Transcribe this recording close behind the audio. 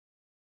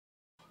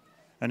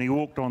and he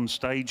walked on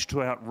stage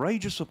to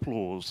outrageous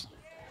applause.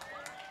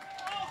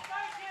 Oh,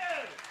 thank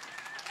you!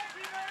 Thank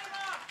you very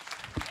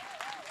much!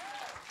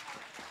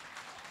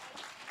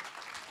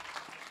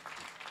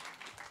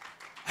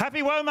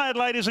 Happy WOMAD,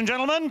 ladies and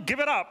gentlemen. Give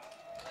it up.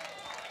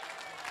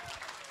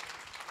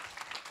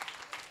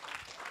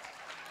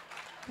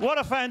 What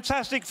a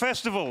fantastic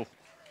festival.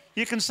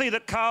 You can see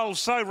that Carl's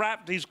so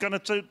rapt he's going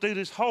to do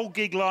this whole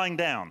gig lying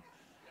down.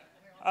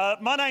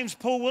 My name's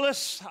Paul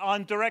Willis.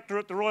 I'm director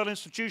at the Royal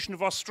Institution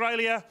of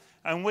Australia,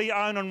 and we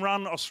own and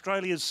run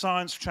Australia's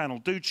Science Channel.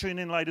 Do tune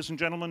in, ladies and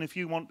gentlemen, if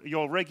you want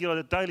your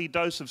regular daily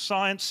dose of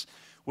science.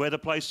 We're the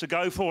place to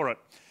go for it.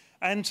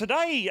 And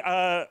today,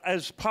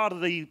 as part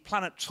of the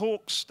Planet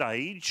Talk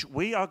stage,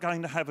 we are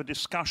going to have a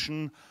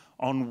discussion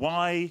on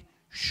why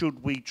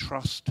should we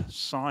trust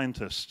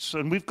scientists.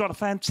 And we've got a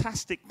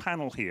fantastic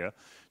panel here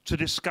to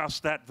discuss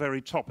that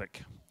very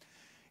topic.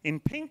 In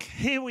pink,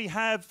 here we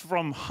have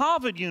from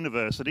Harvard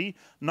University,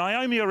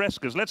 Naomi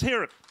Oreskes. Let's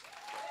hear it.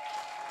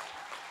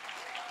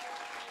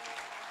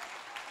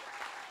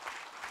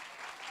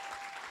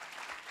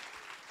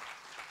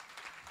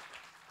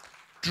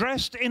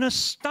 Dressed in a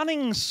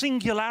stunning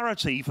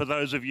singularity for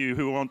those of you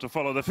who want to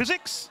follow the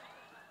physics,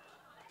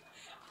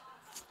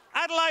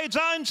 Adelaide's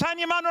own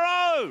Tanya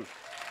Munro.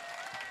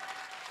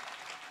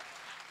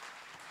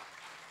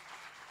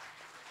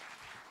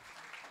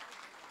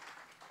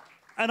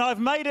 And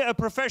I've made it a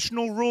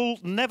professional rule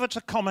never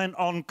to comment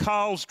on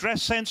Carl's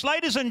dress sense.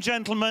 Ladies and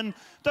gentlemen,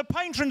 the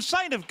patron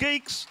saint of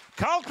geeks,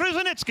 Carl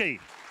Kruszenitsky.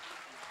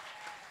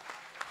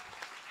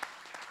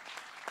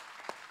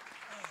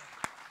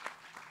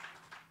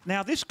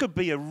 Now, this could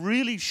be a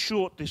really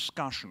short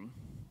discussion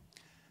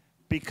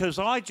because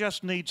I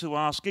just need to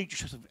ask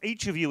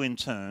each of you in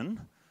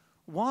turn,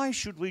 why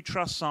should we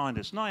trust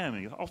scientists?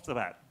 Naomi, off the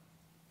bat.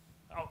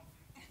 Oh.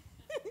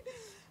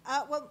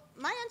 Well,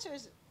 my answer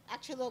is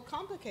actually a little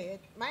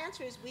complicated. My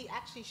answer is we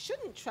actually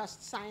shouldn't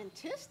trust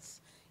scientists.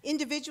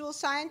 Individual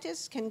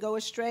scientists can go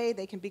astray,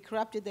 they can be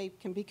corrupted, they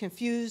can be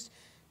confused.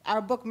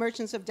 Our book,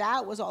 Merchants of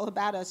Doubt, was all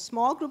about a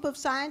small group of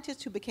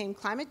scientists who became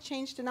climate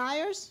change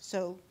deniers.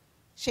 So,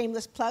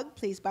 shameless plug,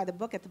 please buy the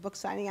book at the book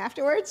signing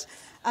afterwards.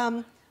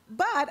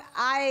 But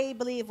I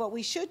believe what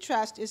we should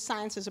trust is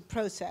science as a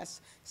process.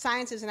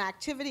 Science is an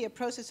activity, a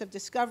process of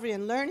discovery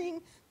and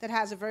learning that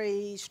has a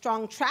very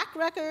strong track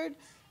record,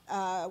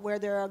 where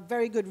there are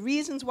very good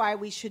reasons why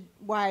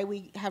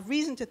we have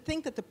reason to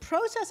think that the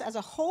process as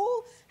a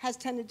whole has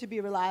tended to be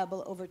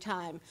reliable over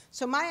time.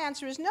 So my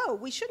answer is no,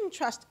 we shouldn't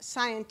trust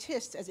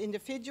scientists as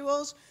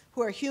individuals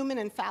who are human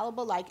and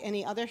fallible like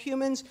any other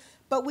humans,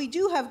 but we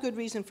do have good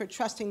reason for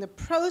trusting the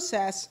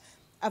process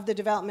of the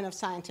development of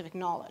scientific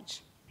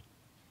knowledge.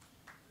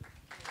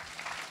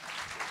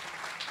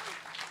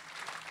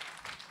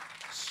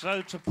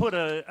 So to put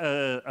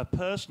a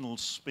personal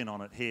spin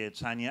on it here,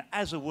 Tanya,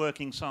 as a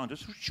working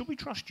scientist, should we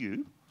trust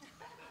you?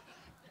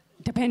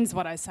 Depends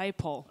what I say,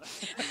 Paul.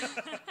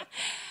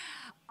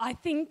 I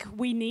think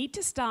we need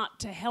to start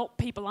to help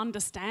people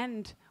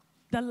understand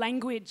the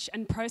language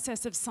and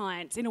process of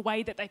science in a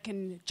way that they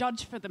can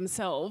judge for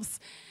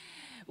themselves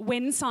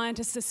when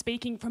scientists are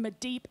speaking from a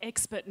deep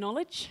expert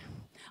knowledge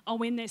or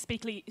when they're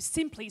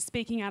simply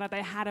speaking out of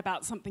their hat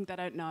about something they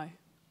don't know.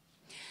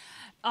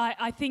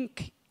 I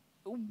think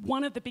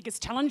one of the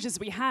biggest challenges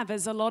we have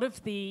is a lot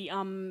of the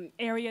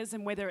areas,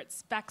 and whether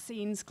it's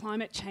vaccines,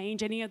 climate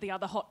change, any of the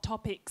other hot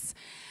topics,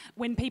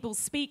 when people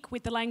speak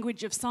with the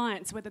language of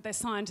science, whether they're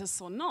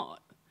scientists or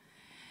not,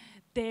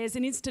 there's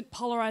an instant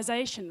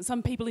polarisation.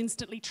 Some people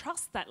instantly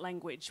trust that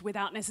language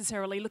without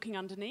necessarily looking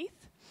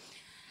underneath,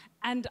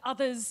 and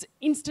others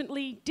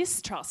instantly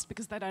distrust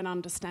because they don't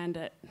understand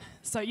it.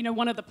 So, you know,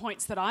 one of the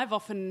points that I've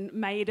often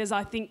made is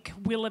I think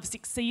we'll have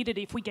succeeded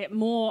if we get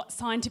more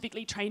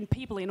scientifically trained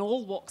people in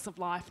all walks of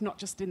life, not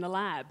just in the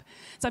lab,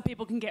 so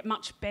people can get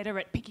much better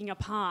at picking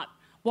apart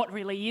what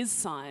really is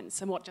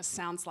science and what just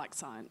sounds like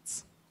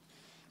science.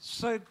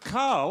 So,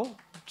 Carl,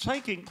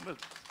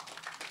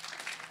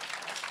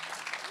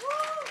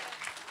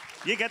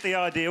 you get the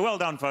idea. Well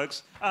done,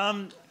 folks.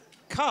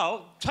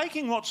 Carl,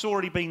 taking what's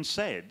already been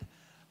said,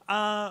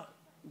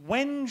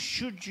 when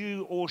should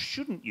you or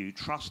shouldn't you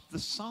trust the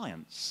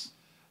science?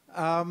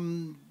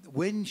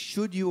 When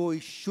should you or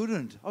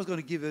shouldn't? I was going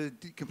to give a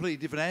completely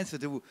different answer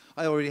to...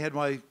 I already had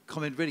my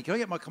comment ready. Can I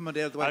get my comment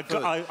out of the way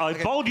first? I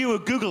told you were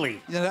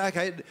googly. No,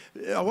 okay.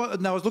 I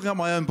was looking at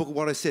my own book,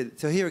 what I said.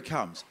 So here it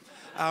comes.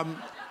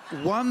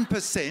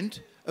 1%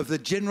 of the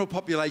general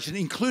population,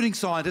 including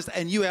scientists,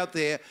 and you out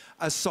there,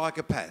 are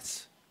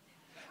psychopaths,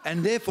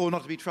 and therefore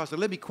not to be trusted.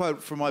 Let me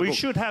quote from my book. We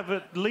should have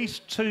at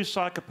least 2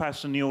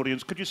 psychopaths in the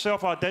audience. Could you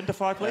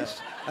self-identify, please?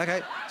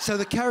 Okay. So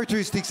the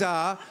characteristics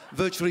are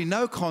virtually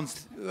no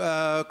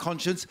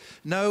conscience,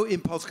 no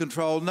impulse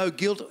control, no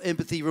guilt,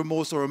 empathy,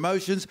 remorse or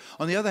emotions.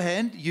 On the other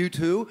hand, you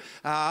two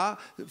are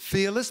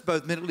fearless,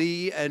 both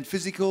mentally and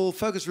physical,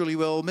 focus really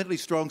well, mentally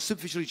strong,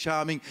 superficially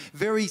charming,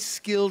 very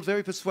skilled,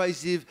 very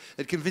persuasive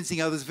at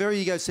convincing others, very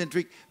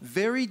egocentric,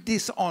 very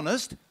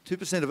dishonest,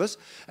 2% of us,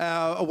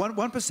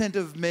 1%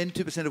 of men,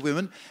 2% of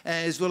women,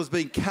 as well as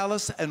being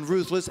callous and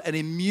ruthless and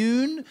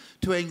immune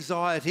to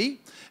anxiety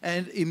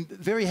and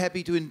very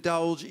happy to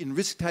indulge in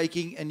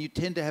risk-taking, and you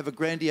tend to have a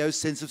grandiose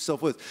sense of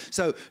self-worth.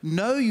 So,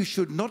 no, you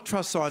should not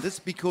trust scientists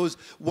because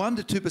 1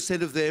 to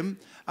 2% of them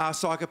are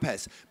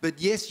psychopaths.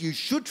 But yes, you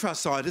should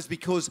trust scientists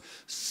because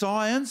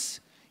science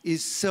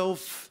is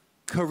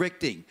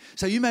self-correcting.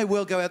 So you may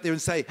well go out there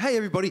and say, hey,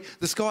 everybody,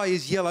 the sky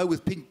is yellow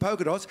with pink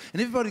polka dots,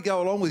 and everybody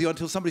go along with you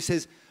until somebody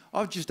says,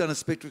 I've just done a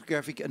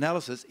spectrographic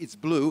analysis, it's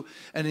blue,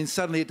 and then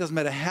suddenly it doesn't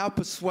matter how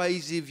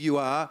persuasive you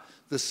are,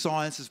 the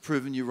science has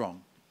proven you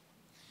wrong.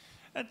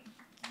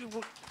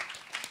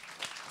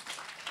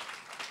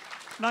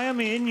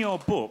 Naomi, in your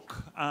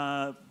book,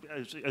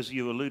 as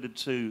you alluded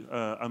to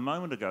a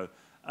moment ago,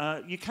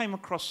 you came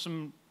across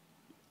some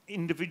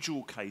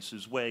individual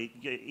cases where,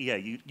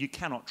 you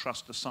cannot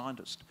trust a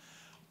scientist.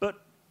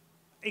 But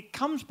it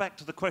comes back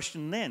to the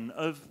question then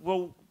of,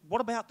 well,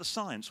 what about the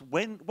science?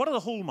 What are the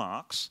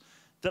hallmarks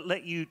that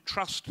let you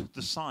trust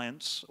the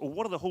science, or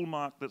what are the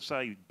hallmarks that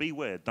say,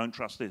 beware, don't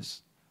trust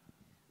this?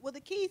 Well, the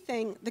key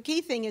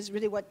thing is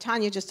really what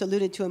Tanya just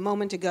alluded to a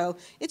moment ago.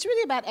 It's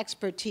really about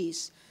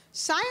expertise.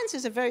 Science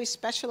is a very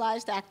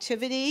specialized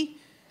activity,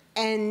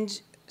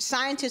 and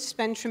scientists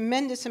spend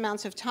tremendous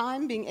amounts of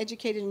time being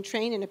educated and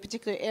trained in a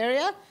particular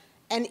area.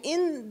 And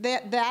in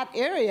that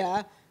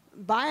area,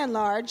 by and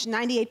large,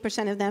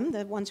 98% of them,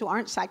 the ones who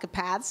aren't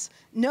psychopaths,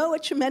 know a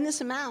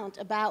tremendous amount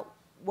about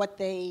what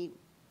they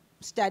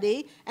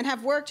study and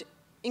have worked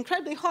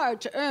incredibly hard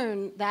to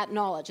earn that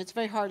knowledge. It's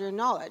very hard-earned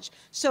knowledge.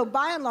 So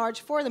by and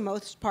large, for the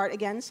most part,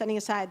 again, setting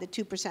aside the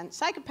 2%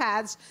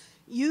 psychopaths,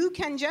 you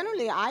can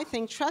generally, I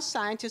think, trust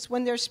scientists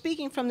when they're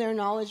speaking from their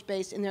knowledge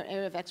base in their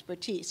area of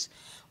expertise.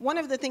 One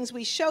of the things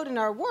we showed in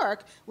our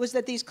work was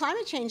that these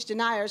climate change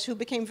deniers who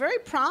became very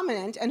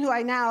prominent and who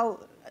I now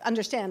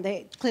understand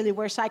they clearly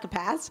were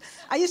psychopaths.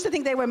 I used to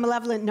think they were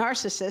malevolent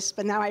narcissists,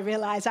 but now I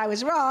realize I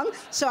was wrong,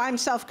 so I'm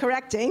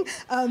self-correcting.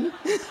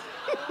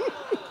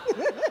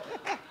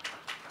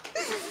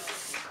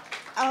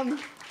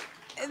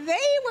 They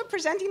were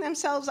presenting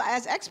themselves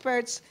as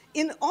experts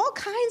in all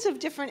kinds of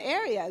different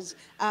areas,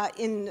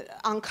 in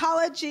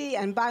oncology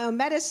and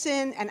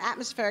biomedicine and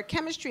atmospheric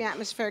chemistry,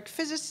 atmospheric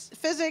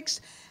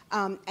physics,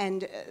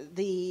 and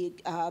the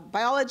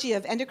biology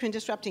of endocrine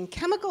disrupting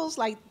chemicals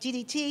like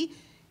DDT.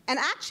 And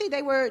actually,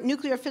 they were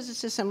nuclear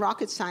physicists and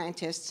rocket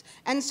scientists.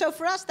 And so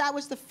for us, that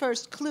was the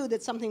first clue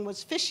that something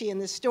was fishy in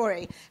this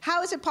story.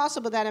 How is it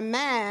possible that a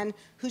man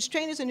who's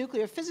trained as a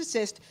nuclear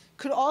physicist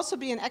could also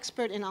be an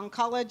expert in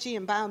oncology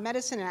and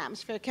biomedicine and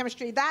atmospheric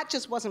chemistry? That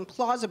just wasn't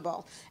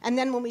plausible. And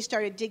then when we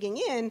started digging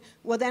in,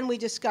 well, then we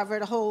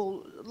discovered a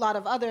whole lot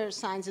of other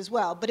signs as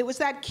well. But it was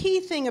that key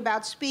thing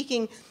about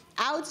speaking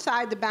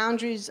outside the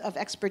boundaries of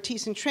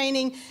expertise and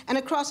training and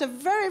across a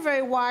very,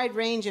 very wide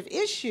range of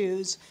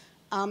issues,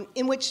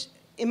 in which,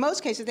 in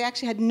most cases, they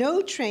actually had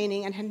no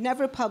training and had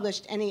never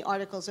published any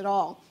articles at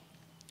all.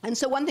 And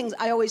so one thing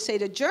I always say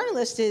to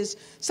journalists is,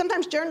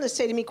 sometimes journalists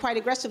say to me quite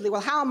aggressively,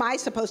 well, how am I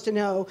supposed to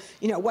know,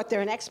 what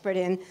they're an expert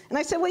in? And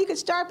I said, well, you could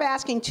start by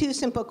asking 2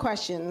 simple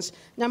questions.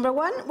 Number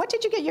 1, what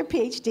did you get your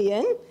PhD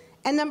in?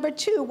 And number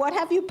 2, what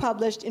have you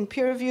published in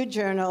peer-reviewed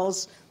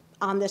journals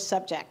on this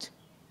subject?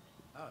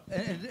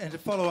 And to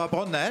follow up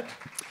on that...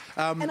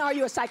 and are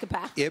you a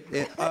psychopath? Yep.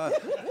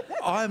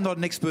 I am not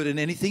an expert in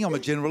anything. I'm a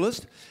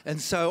generalist. And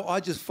so I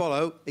just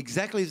follow,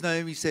 exactly as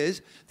Naomi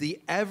says, the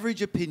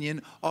average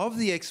opinion of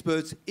the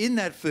experts in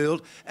that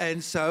field.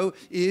 And so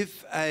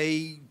if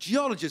a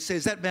geologist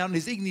says that mountain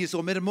is igneous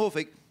or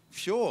metamorphic,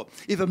 sure.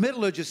 If a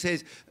metallurgist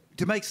says,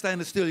 to make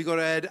stainless steel, you've got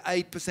to add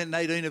 8% and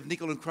 18 of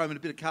nickel and chrome and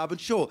a bit of carbon,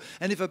 sure.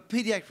 And if a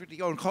paediatric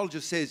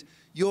oncologist says,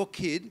 your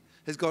kid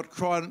has got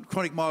chronic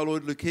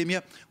myeloid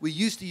leukemia, we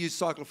used to use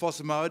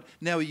cyclophosphamide,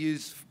 now we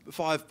use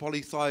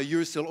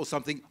 5-polythiouracil or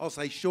something, I'll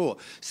say sure.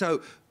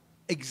 So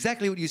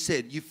exactly what you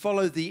said, you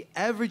follow the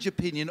average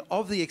opinion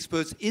of the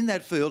experts in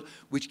that field,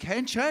 which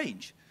can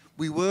change.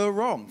 We were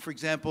wrong, for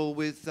example,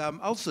 with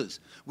ulcers.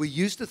 We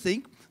used to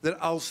think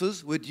that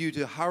ulcers were due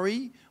to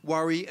hurry,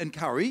 worry and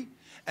curry,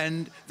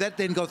 and that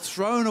then got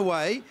thrown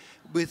away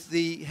with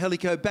the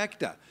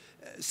Helicobacter.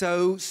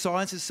 So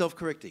science is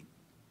self-correcting.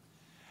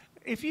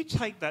 If you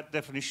take that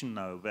definition,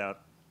 though, about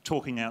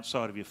talking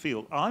outside of your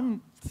field,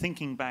 I'm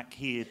thinking back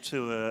here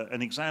to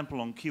an example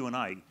on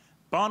Q&A.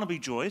 Barnaby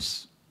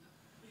Joyce.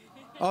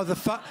 Oh, I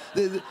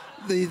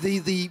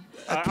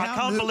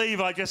can't believe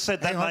I just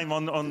said that name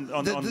on...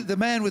 The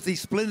man with the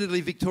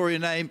splendidly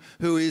Victorian name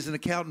who is an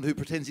accountant who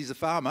pretends he's a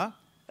farmer.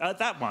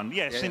 That one,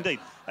 yes, indeed.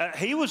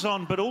 He was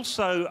on, but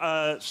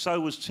also so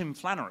was Tim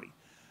Flannery.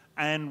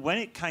 And when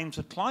it came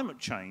to climate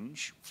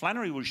change,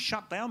 Flannery was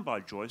shut down by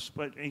Joyce,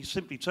 but he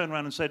simply turned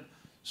around and said,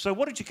 So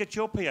what did you get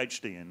your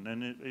PhD in?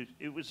 And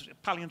it was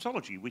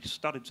paleontology. We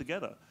studied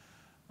together.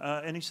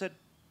 And he said,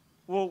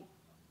 well,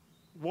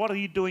 what are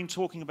you doing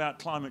talking about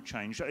climate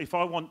change? If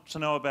I want to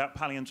know about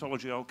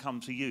paleontology, I'll come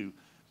to you.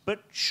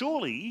 But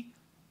surely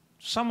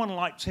someone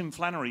like Tim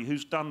Flannery,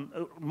 who's done,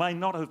 may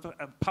not have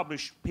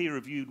published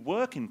peer-reviewed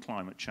work in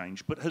climate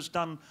change, but has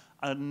done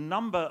a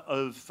number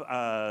of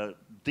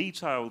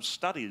detailed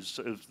studies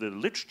of the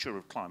literature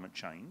of climate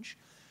change,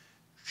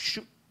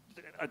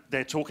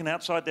 they're talking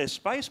outside their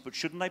space, but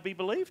shouldn't they be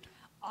believed?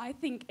 I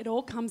think it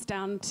all comes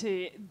down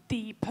to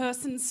the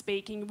person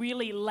speaking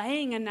really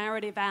laying a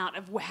narrative out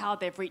of how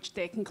they've reached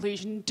their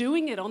conclusion,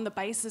 doing it on the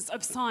basis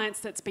of science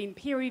that's been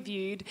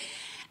peer-reviewed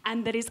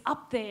and that is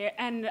up there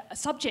and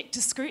subject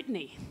to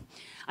scrutiny.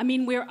 I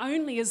mean, we're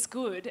only as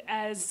good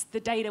as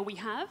the data we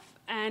have,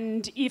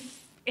 and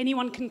if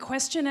anyone can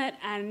question it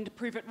and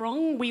prove it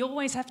wrong, we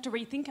always have to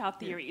rethink our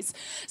theories.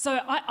 So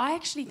I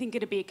actually think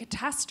it'd be a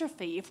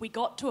catastrophe if we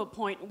got to a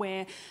point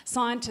where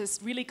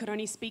scientists really could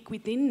only speak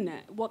within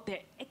what they're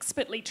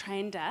expertly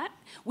trained at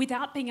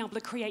without being able to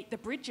create the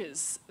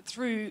bridges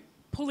through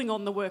pulling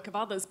on the work of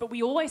others. But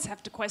we always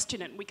have to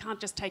question it, and we can't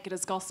just take it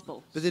as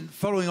gospel. But then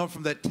following on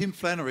from that, Tim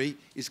Flannery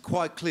is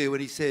quite clear when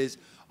he says,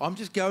 I'm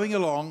just going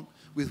along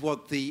with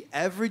what the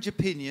average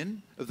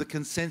opinion of the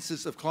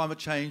consensus of climate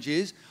change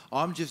is.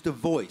 I'm just a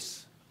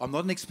voice. I'm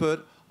not an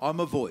expert, I'm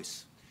a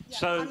voice. Yeah,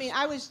 so, I mean,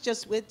 I was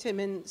just with Tim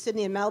in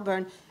Sydney and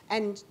Melbourne,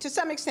 and to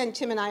some extent,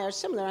 Tim and I are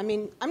similar. I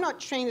mean, I'm not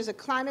trained as a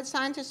climate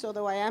scientist,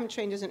 although I am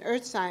trained as an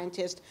earth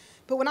scientist.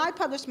 But when I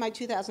published my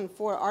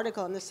 2004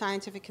 article on the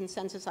scientific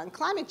consensus on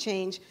climate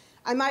change,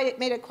 I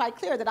made it quite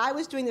clear that I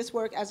was doing this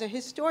work as a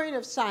historian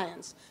of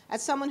science,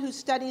 as someone who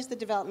studies the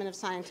development of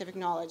scientific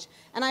knowledge.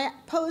 And I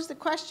posed the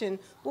question,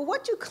 well,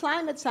 what do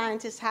climate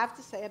scientists have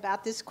to say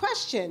about this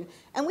question?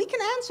 And we can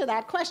answer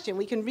that question.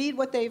 We can read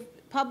what they've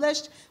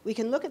published, we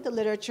can look at the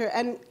literature,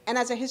 and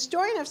as a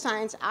historian of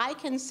science, I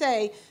can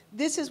say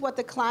this is what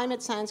the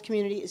climate science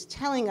community is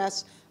telling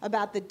us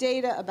about the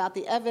data, about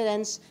the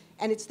evidence,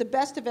 and it's the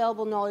best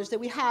available knowledge that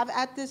we have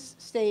at this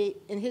state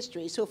in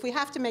history. So if we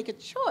have to make a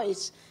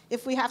choice,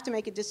 if we have to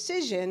make a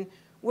decision,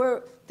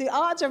 the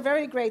odds are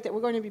very great that we're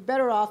going to be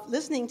better off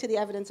listening to the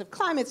evidence of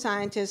climate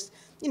scientists,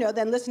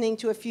 than listening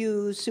to a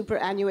few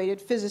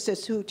superannuated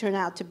physicists who turn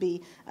out to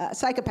be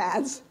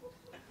psychopaths.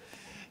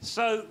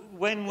 So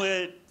when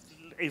we're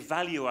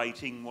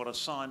evaluating what a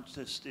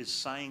scientist is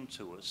saying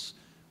to us,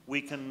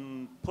 we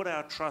can put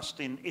our trust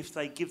in if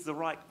they give the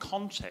right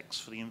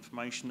context for the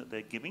information that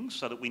they're giving,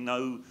 so that we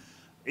know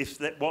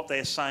if what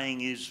they're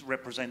saying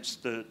represents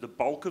the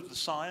bulk of the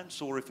science,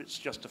 or if it's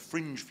just a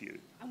fringe view.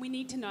 And we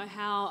need to know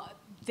how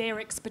their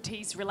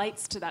expertise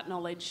relates to that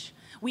knowledge.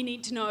 We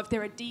need to know if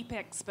they're a deep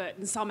expert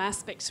in some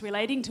aspects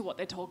relating to what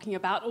they're talking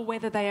about, or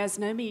whether they, as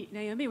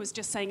Naomi was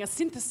just saying, are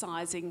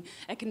synthesising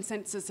a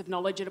consensus of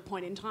knowledge at a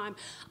point in time.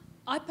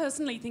 I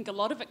personally think a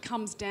lot of it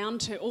comes down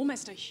to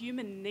almost a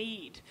human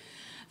need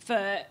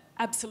for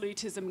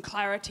absolutism,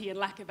 clarity, and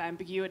lack of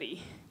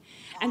ambiguity.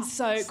 And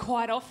so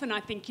quite often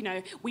I think,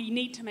 we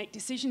need to make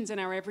decisions in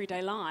our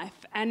everyday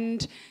life.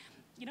 And,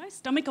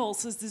 stomach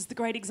ulcers is the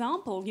great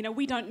example.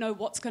 We don't know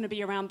what's going to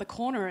be around the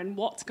corner and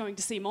what's going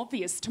to seem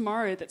obvious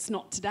tomorrow that's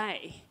not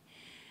today.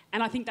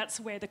 And I think that's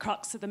where the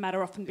crux of the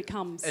matter often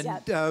becomes. And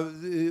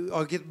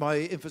I'll get my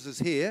emphasis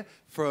here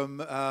from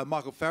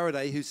Michael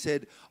Faraday, who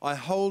said, I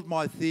hold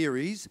my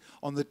theories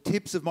on the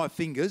tips of my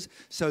fingers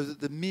so that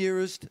the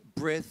merest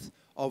breath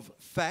of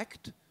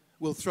fact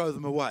will throw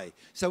them away.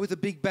 So with the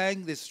Big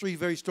Bang, there's 3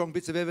 very strong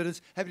bits of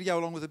evidence. Happy to go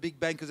along with the Big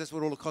Bang because that's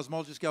what all the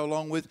cosmologists go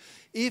along with.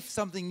 If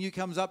something new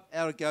comes up,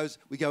 out it goes,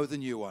 we go with the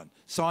new one.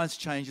 Science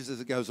changes as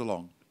it goes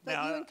along. But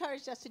Now, you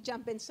encouraged us to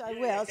jump in, so I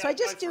will. yeah, So I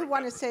just go for do it,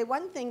 want go to for say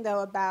one thing,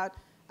 though, about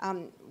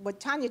what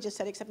Tanya just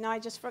said, except now I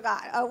just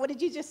forgot. Oh, what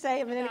did you just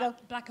say a minute ago?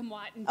 Black and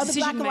white and Oh, the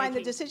black and white and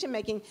the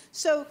decision-making. decision-making.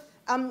 So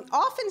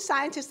often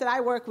scientists that I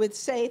work with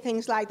say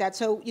things like that.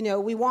 So,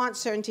 we want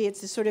certainty.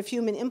 It's this sort of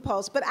human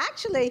impulse. But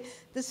actually,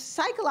 the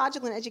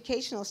psychological and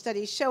educational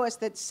studies show us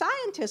that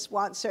scientists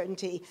want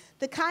certainty.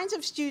 The kinds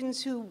of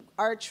students who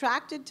are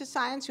attracted to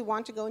science, who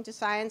want to go into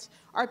science,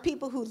 are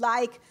people who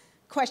like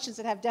questions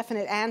that have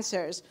definite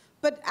answers.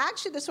 But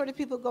actually, the sort of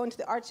people who go into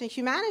the arts and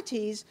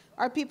humanities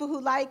are people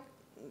who like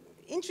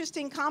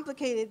interesting,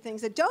 complicated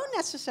things that don't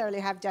necessarily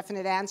have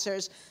definite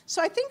answers.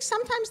 So I think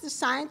sometimes the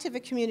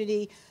scientific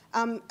community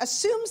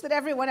assumes that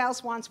everyone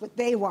else wants what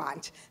they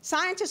want.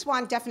 Scientists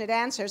want definite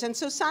answers, and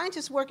so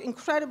scientists work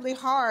incredibly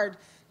hard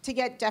to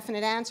get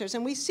definite answers.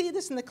 And we see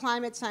this in the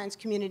climate science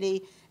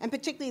community, and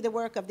particularly the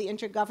work of the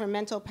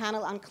Intergovernmental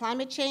Panel on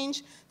Climate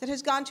Change that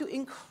has gone to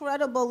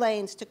incredible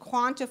lengths to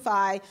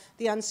quantify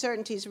the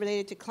uncertainties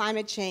related to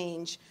climate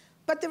change.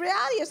 But the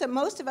reality is that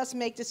most of us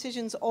make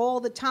decisions all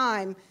the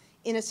time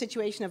in a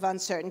situation of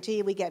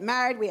uncertainty. We get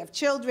married, we have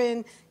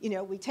children,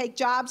 we take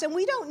jobs, and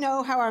we don't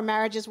know how our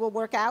marriages will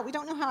work out. We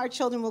don't know how our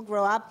children will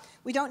grow up.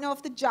 We don't know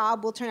if the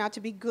job will turn out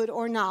to be good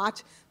or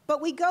not. But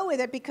we go with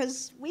it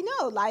because we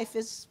know life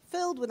is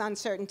filled with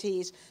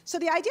uncertainties. So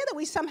the idea that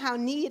we somehow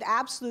need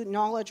absolute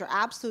knowledge or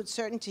absolute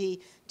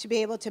certainty to be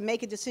able to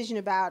make a decision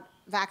about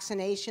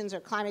vaccinations or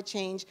climate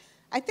change,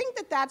 I think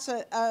that that's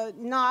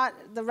not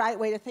the right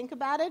way to think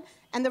about it.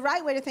 And the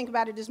right way to think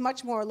about it is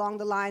much more along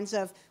the lines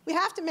of, we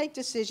have to make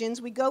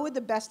decisions, we go with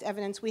the best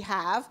evidence we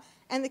have.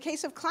 And in the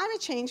case of climate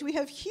change, we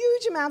have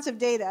huge amounts of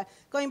data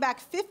going back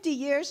 50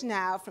 years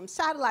now from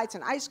satellites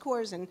and ice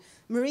cores and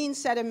marine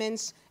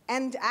sediments,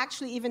 and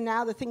actually even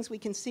now the things we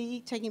can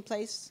see taking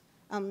place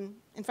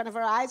in front of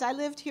our eyes. I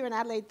lived here in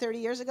Adelaide 30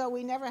 years ago.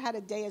 We never had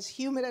a day as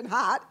humid and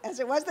hot as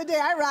it was the day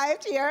I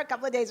arrived here a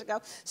couple of days ago.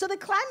 So the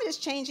climate is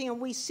changing, and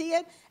we see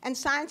it, and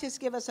scientists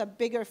give us a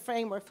bigger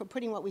framework for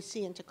putting what we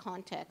see into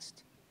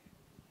context.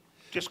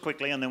 Just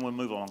quickly, and then we'll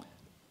move on.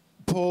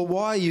 Paul,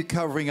 why are you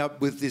covering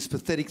up with this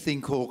pathetic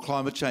thing called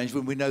climate change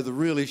when we know the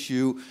real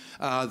issue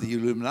are the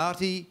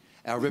Illuminati,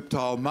 our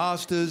reptile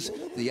masters,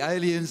 the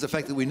aliens, the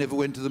fact that we never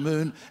went to the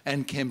moon,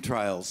 and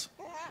chemtrails?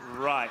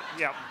 Right,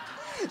 yeah.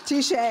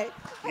 Touche.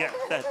 Yeah.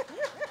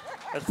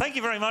 Thank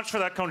you very much for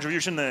that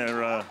contribution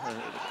there,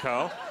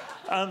 Carl.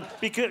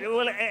 Because,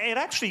 well, it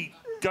actually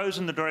goes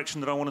in the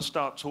direction that I want to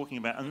start talking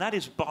about, and that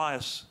is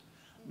bias,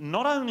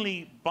 not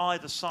only by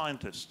the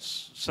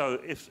scientists. So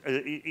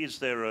is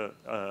there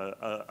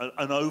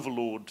an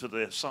overlord to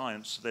their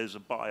science? There's a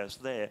bias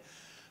there.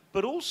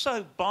 But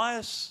also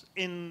bias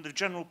in the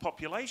general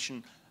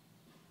population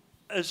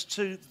as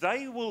to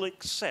they will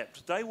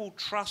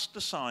trust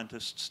the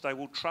scientists, they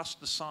will trust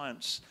the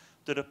science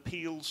that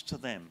appeals to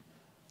them.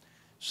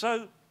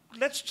 So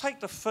let's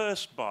take the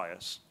first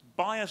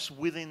bias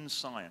within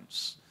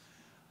science.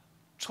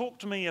 Talk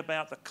to me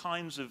about the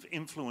kinds of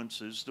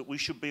influences that we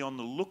should be on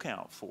the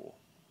lookout for.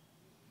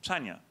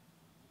 Tanya.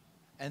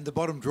 And the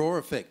bottom drawer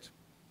effect.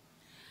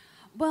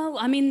 Well,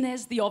 I mean,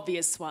 there's the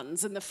obvious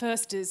ones, and the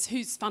first is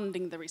who's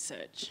funding the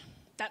research.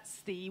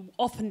 That's the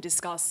often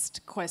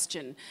discussed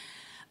question.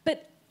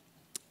 But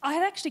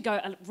I'd actually go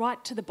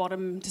right to the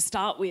bottom to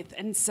start with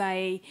and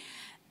say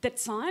that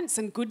science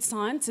and good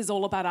science is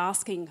all about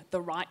asking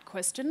the right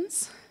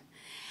questions.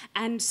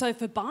 And so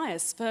for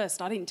bias,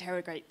 first, I'd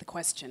interrogate the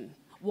question.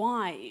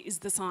 Why is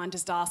the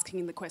scientist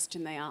asking the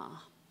question they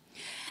are?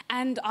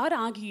 And I'd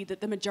argue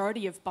that the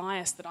majority of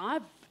bias that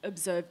I've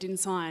observed in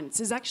science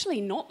is actually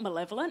not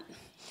malevolent.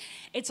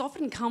 It's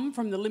often come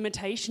from the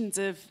limitations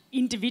of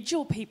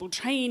individual people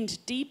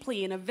trained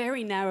deeply in a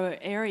very narrow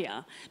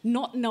area,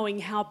 not knowing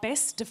how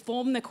best to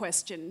form the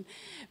question,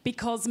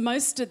 because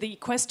most of the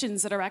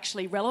questions that are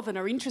actually relevant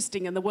or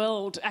interesting in the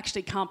world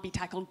actually can't be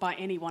tackled by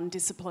any one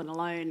discipline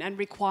alone and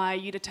require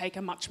you to take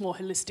a much more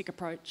holistic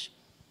approach.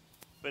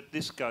 But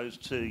this goes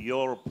to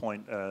your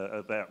point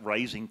about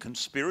raising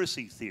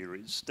conspiracy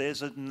theories.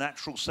 There's a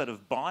natural set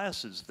of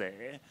biases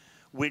there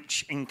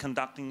which, in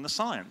conducting the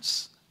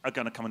science, are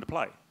going to come into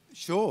play.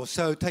 Sure.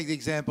 So take the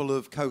example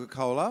of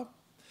Coca-Cola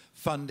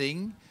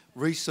funding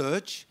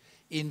research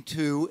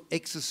into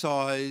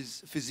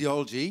exercise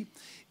physiology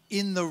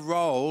in the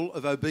role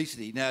of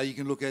obesity. Now, you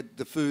can look at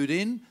the food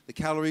in, the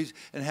calories,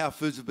 and how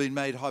foods have been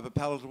made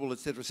hyperpalatable,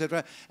 et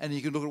cetera, and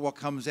you can look at what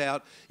comes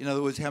out, in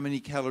other words, how many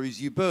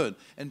calories you burn.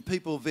 And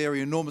people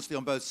vary enormously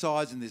on both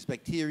sides, and there's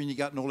bacteria in your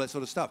gut and all that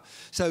sort of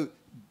stuff. So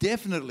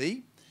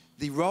definitely,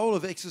 the role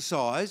of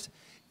exercise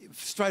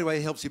straight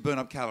away helps you burn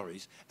up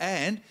calories.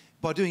 And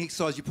by doing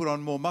exercise, you put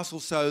on more muscle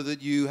so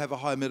that you have a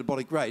higher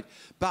metabolic rate.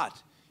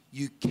 But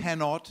you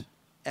cannot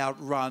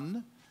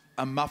outrun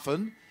a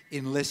muffin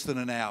in less than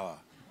an hour.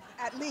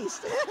 At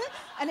least.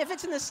 And if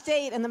it's in the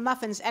state and the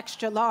muffin's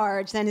extra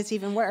large, then it's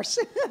even worse.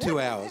 2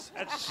 hours.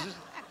 That's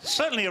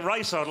certainly a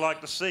race I'd like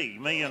to see,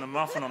 me and a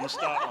muffin on the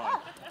start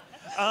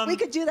line. We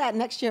could do that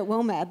next year at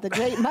WOMAD, the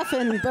Great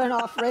Muffin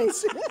Burn-Off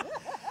Race.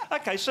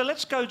 Okay, so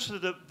let's go to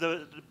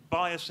the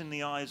bias in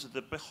the eyes of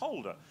the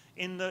beholder,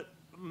 in that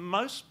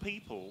most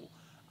people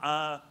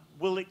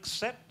will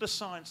accept the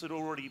science that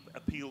already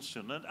appeals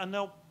to them, and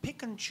they'll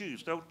pick and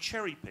choose, they'll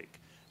cherry pick.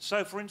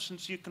 So, for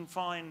instance, you can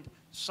find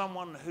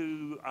someone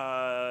who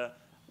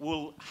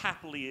will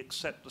happily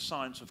accept the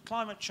science of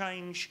climate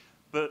change,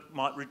 but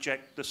might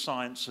reject the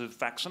science of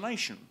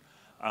vaccination.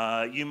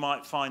 You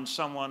might find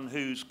someone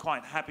who's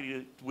quite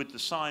happy with the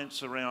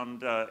science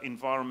around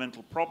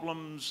environmental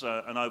problems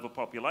and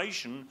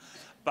overpopulation,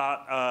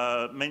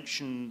 but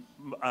mention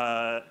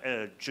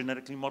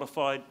genetically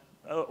modified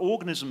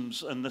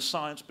organisms and the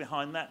science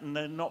behind that, and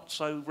they're not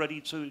so ready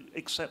to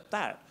accept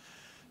that.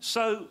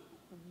 So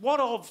what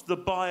of the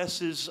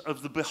biases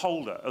of the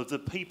beholder, of the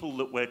people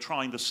that we're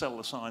trying to sell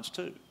the science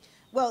to?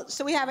 Well,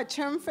 so we have a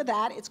term for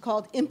that. It's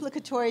called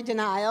implicatory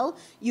denial.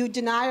 You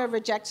deny or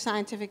reject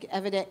scientific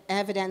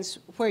evidence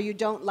where you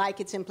don't like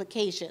its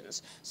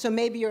implications. So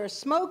maybe you're a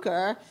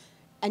smoker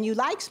and you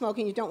like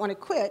smoking, you don't want to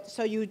quit,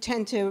 so you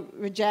tend to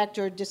reject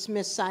or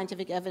dismiss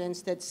scientific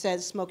evidence that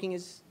says smoking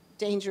is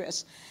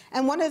dangerous.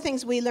 And one of the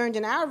things we learned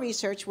in our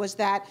research was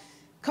that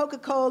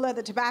Coca-Cola,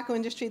 the tobacco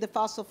industry, the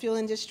fossil fuel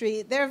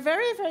industry, they're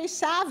very, very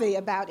savvy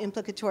about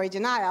implicatory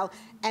denial,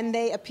 and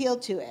they appeal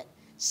to it.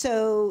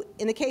 So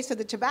in the case of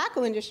the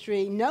tobacco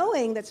industry,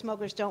 knowing that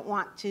smokers don't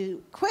want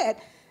to quit,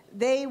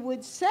 they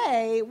would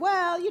say,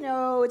 well, you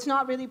know, it's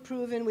not really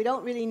proven, we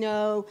don't really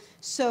know,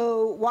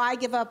 so why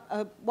give up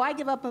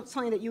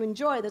something that you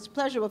enjoy that's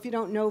pleasurable if you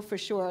don't know for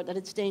sure that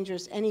it's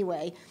dangerous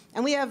anyway?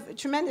 And we have a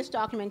tremendous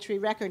documentary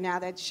record now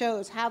that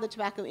shows how the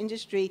tobacco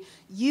industry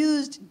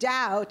used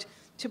doubt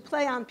to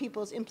play on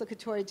people's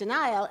implicatory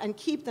denial and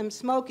keep them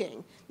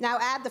smoking. Now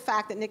add the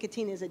fact that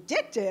nicotine is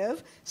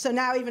addictive, so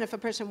now even if a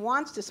person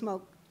wants to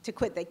smoke to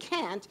quit, they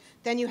can't,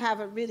 then you have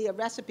really a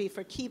recipe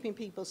for keeping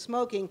people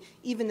smoking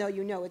even though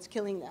you know it's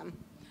killing them.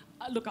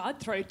 Look, I'd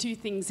throw two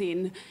things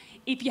in.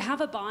 If you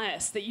have a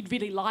bias that you'd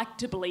really like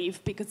to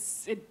believe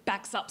because it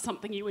backs up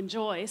something you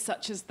enjoy,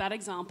 such as that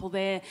example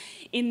there,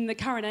 in the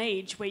current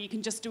age where you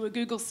can just do a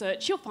Google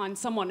search, you'll find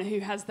someone who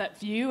has that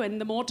view,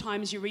 and the more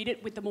times you read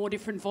it with the more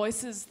different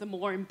voices, the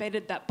more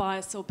embedded that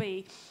bias will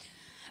be.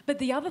 But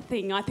the other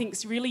thing I think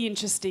is really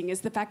interesting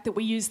is the fact that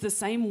we use the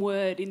same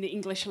word in the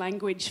English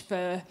language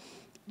for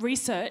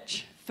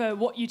research, for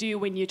what you do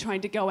when you're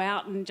trying to go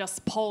out and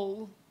just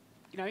poll,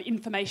 you know,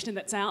 information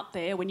that's out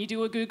there, when you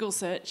do a Google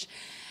search,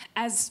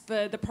 as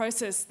for the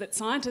process that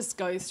scientists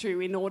go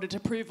through in order to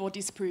prove or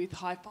disprove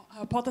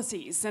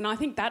hypotheses. And I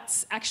think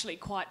that's actually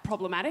quite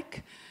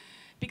problematic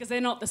because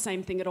they're not the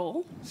same thing at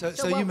all. So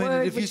you mean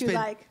if you spend...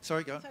 Like?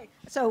 Sorry, go on. Sorry.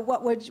 So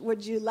what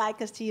would you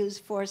like us to use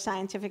for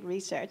scientific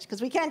research?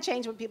 Because we can't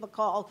change what people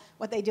call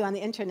what they do on the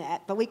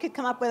internet, but we could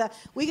come up with a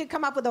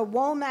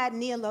WOMAD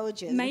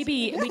neologism.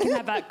 Maybe we can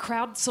have a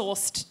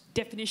crowdsourced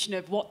definition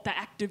of what the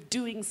act of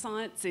doing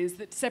science is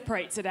that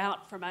separates it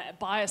out from a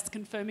biased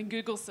confirming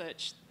Google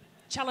search.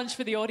 Challenge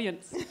for the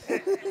audience.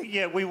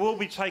 Yeah, we will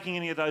be taking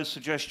any of those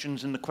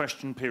suggestions in the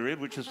question period,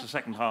 which is the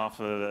second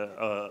half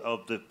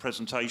of the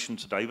presentation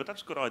today, but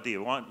that's a good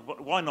idea.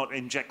 Why not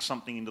inject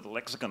something into the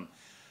lexicon?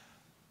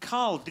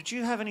 Carl, did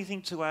you have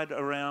anything to add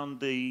around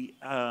the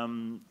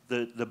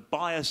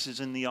biases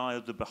in the eye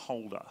of the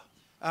beholder?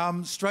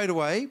 Straight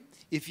away,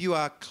 if you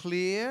are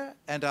clear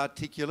and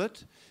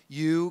articulate,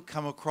 you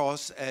come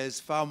across as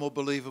far more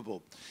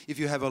believable. If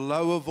you have a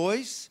lower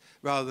voice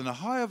rather than a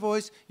higher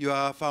voice, you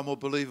are far more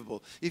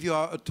believable. If you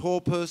are a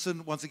tall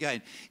person, once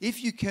again,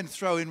 if you can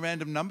throw in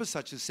random numbers,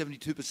 such as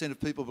 72% of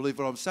people believe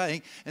what I'm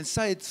saying, and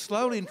say it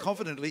slowly and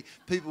confidently,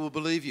 people will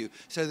believe you.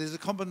 So there's a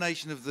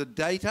combination of the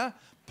data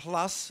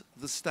plus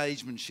the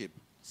stagemanship.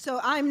 So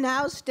I'm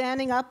now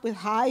standing up with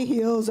high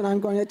heels and I'm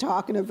going to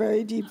talk in a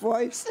very deep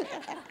voice.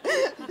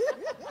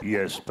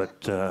 Yes,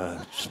 but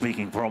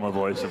speaking from a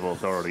voice of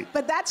authority.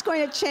 But that's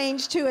going to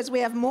change too as we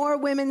have more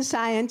women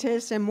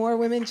scientists and more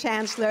women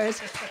chancellors.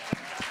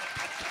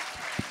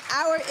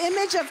 Our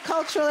image of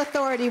cultural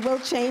authority will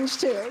change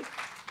too.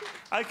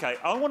 Okay,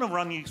 I want to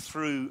run you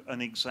through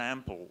an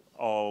example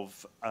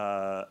of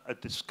a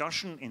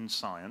discussion in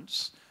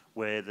science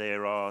where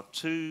there are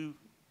two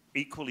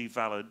equally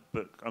valid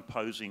but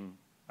opposing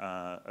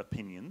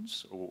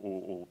opinions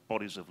or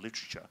bodies of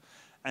literature,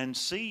 and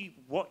see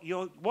what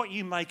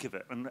you make of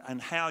it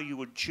and how you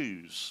would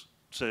choose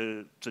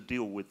to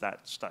deal with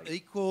that state.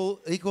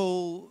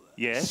 Equal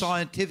yes.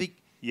 Scientific...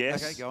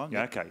 Yes. Okay, go on.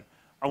 Yeah, okay.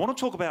 I want to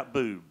talk about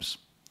boobs.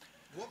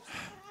 Whoops.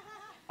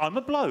 I'm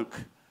a bloke,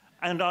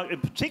 and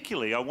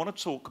particularly I want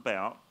to talk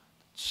about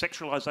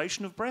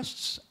sexualization of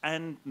breasts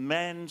and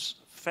man's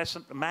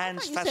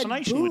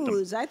fascination with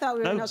them. I thought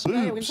we were in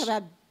Australia. We were talking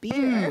about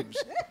beer.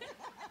 Boobs.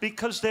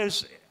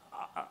 Because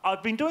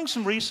I've been doing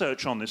some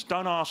research on this,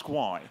 don't ask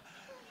why,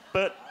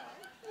 but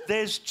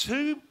there's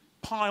two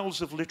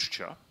piles of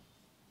literature.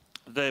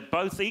 They're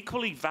both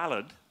equally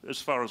valid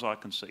as far as I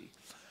can see.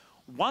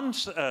 One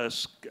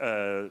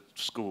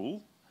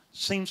school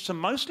seems to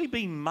mostly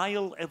be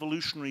male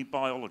evolutionary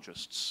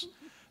biologists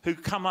who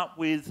come up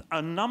with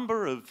a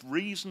number of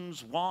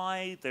reasons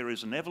why there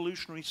is an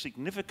evolutionary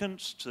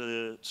significance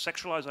to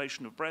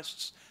sexualization of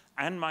breasts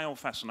and male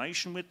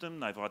fascination with them.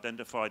 They've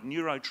identified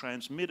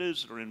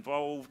neurotransmitters that are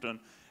involved, and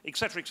et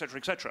cetera, et cetera,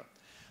 et cetera.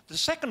 The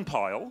second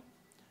pile,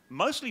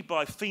 mostly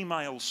by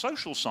female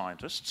social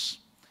scientists,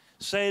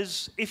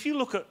 says if you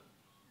look at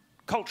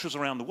cultures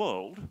around the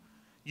world,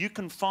 you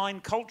can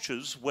find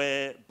cultures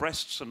where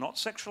breasts are not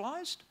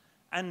sexualized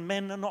and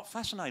men are not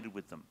fascinated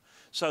with them.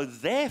 So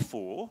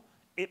therefore,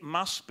 it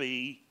must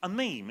be a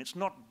meme. It's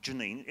not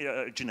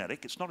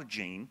genetic, it's not a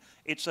gene,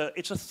 it's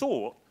a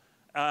thought,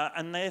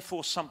 and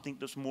therefore something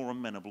that's more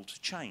amenable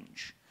to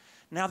change.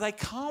 Now, they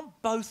can't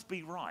both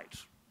be right,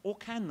 or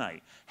can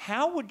they?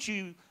 How would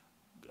you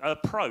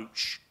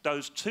approach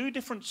those two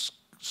different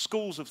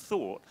schools of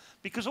thought?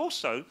 Because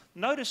also,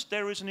 notice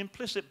there is an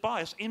implicit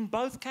bias in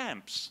both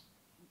camps.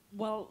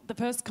 Well, the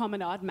first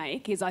comment I'd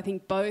make is I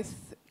think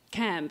both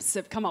camps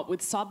have come up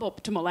with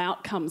suboptimal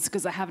outcomes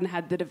because they haven't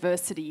had the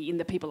diversity in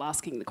the people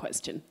asking the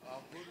question.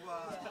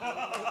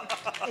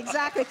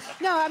 Exactly.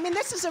 No, I mean,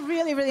 this is a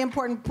really, really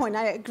important point.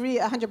 I agree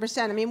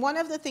 100%. I mean, one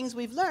of the things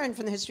we've learned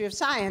from the history of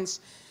science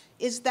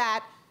is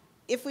that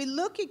if we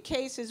look at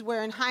cases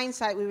where in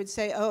hindsight we would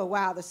say, oh,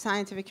 wow, the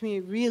scientific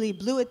community really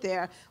blew it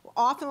there,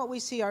 often what we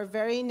see are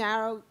very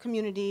narrow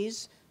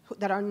communities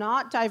that are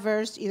not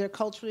diverse, either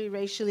culturally,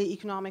 racially,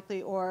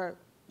 economically, or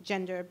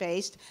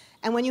gender-based.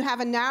 And when you have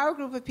a narrow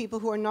group of people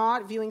who are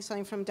not viewing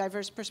something from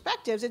diverse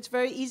perspectives, it's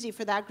very easy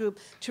for that group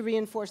to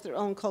reinforce their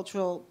own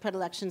cultural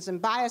predilections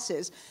and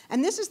biases.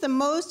 And this is the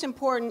most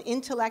important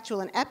intellectual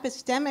and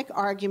epistemic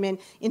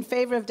argument in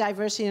favor of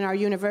diversity in our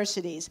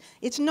universities.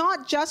 It's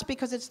not just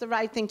because it's the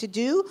right thing to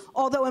do,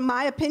 although in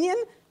my opinion,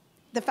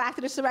 the fact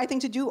that it's the right thing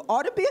to do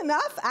ought to be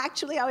enough.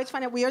 Actually, I always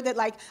find it weird that,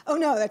 like, oh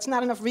no, that's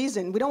not enough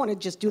reason. We don't want to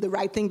just do the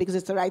right thing because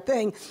it's the right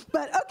thing.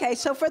 But okay,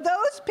 so for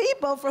those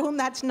people for whom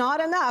that's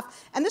not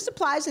enough, and this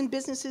applies in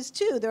businesses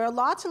too, there are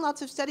lots and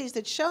lots of studies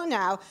that show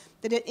now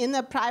that in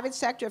the private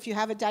sector, if you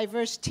have a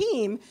diverse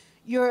team,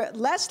 you're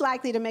less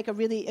likely to make a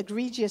really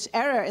egregious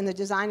error in the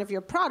design of your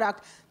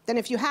product than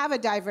if you have a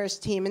diverse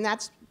team, and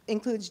that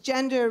includes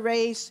gender,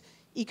 race,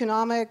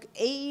 economic,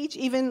 age,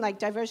 even like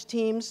diverse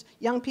teams.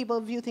 Young people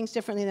view things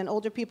differently than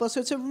older people. So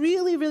it's a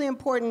really, really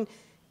important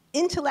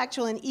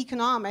intellectual and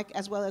economic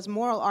as well as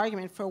moral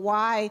argument for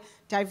why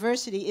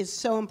diversity is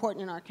so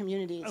important in our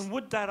communities. And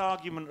would that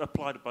argument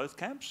apply to both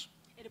camps?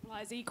 It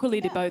applies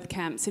equally to both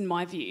camps, in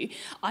my view.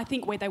 I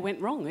think where they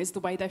went wrong is the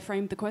way they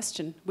framed the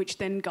question, which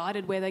then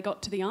guided where they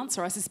got to the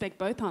answer. I suspect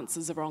both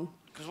answers are wrong.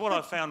 Because what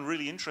I found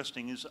really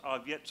interesting is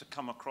I've yet to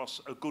come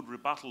across a good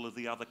rebuttal of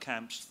the other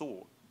camp's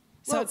thought.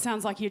 So it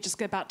sounds like you're just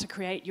about to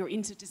create your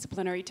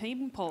interdisciplinary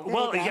team, Paul.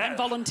 Well, yeah. And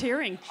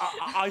volunteering.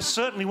 I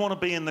certainly want to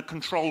be in the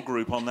control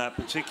group on that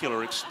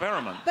particular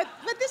experiment. But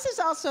this is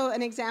also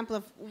an example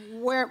of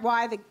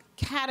why the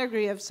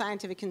category of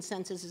scientific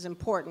consensus is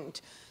important.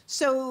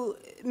 So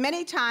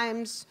many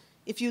times,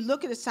 if you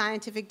look at a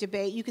scientific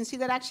debate, you can see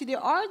that actually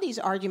there are these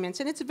arguments.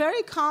 And it's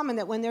very common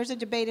that when there's a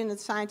debate in the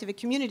scientific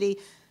community,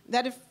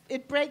 that if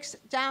it breaks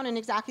down in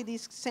exactly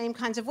these same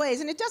kinds of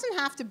ways. And it doesn't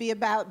have to be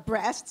about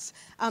breasts.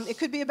 It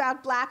could be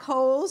about black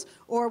holes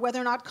or whether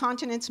or not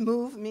continents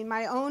move. I mean,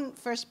 my own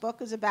first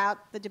book is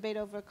about the debate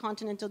over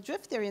continental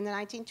drift theory in the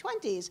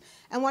 1920s.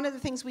 And one of the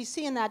things we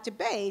see in that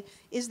debate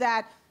is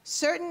that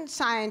certain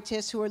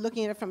scientists who are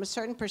looking at it from a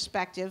certain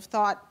perspective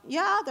thought,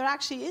 yeah, there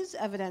actually is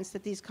evidence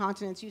that these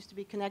continents used to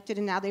be connected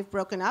and now they've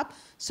broken up.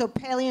 So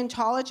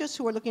paleontologists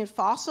who are looking at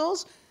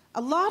fossils,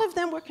 a lot of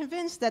them were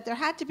convinced that there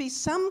had to be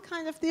some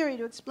kind of theory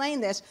to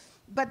explain this.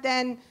 But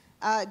then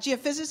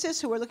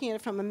geophysicists who were looking at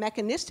it from a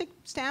mechanistic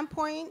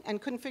standpoint and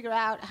couldn't figure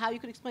out how you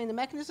could explain the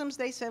mechanisms,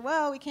 they said,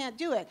 well, we can't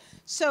do it.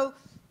 So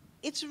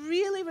it's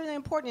really, really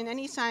important in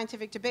any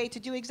scientific debate to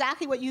do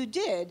exactly what you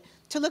did,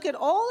 to look at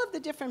all of the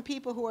different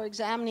people who are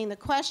examining the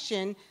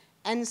question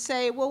and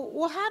say,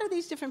 well, how do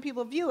these different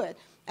people view it?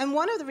 And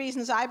one of the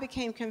reasons I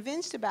became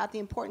convinced about the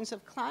importance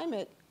of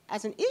climate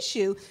as an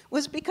issue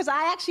was because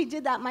I actually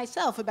did that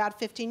myself about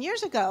 15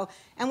 years ago.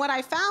 And what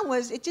I found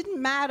was it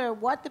didn't matter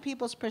what the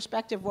people's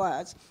perspective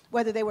was,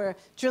 whether they were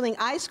drilling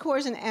ice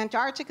cores in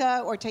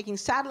Antarctica or taking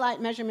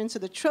satellite measurements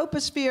of the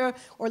troposphere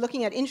or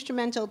looking at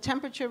instrumental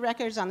temperature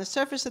records on the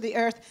surface of the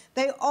Earth,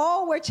 they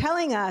all were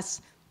telling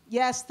us,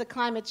 yes, the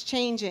climate's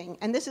changing.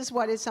 And this is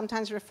what is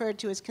sometimes referred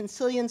to as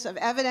consilience of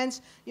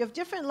evidence. You have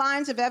different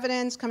lines of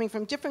evidence coming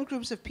from different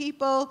groups of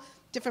people,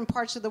 different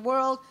parts of the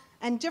world,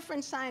 and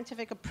different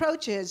scientific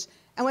approaches.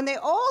 And when they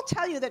all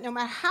tell you that no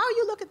matter how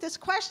you look at this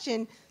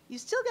question, you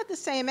still get the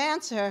same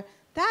answer,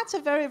 that's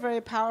a very,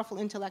 very powerful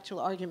intellectual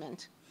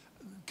argument.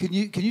 Can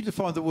you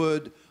define the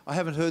word, I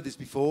haven't heard this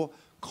before,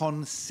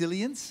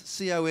 consilience?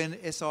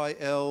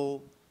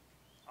 C-O-N-S-I-L-I-N-C-E?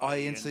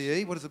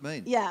 What does it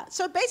mean? Yeah,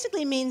 so it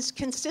basically means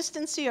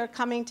consistency or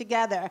coming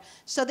together.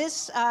 So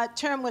this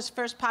term was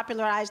first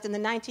popularized in the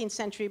 19th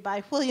century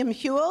by William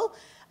Whewell,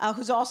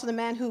 who's also the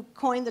man who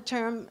coined the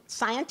term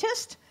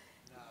scientist.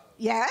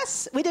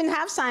 Yes, we didn't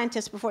have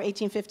scientists before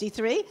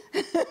 1853.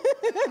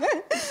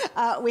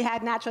 We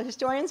had natural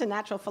historians and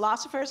natural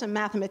philosophers and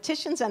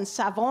mathematicians and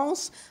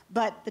savants,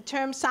 but the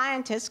term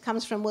scientist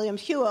comes from William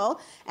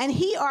Whewell, and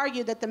he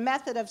argued that the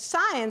method of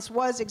science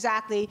was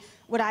exactly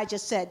what I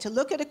just said, to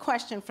look at a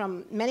question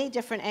from many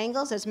different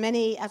angles, as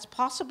many as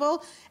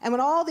possible, and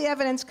when all the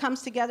evidence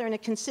comes together in a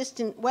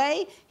consistent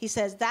way, he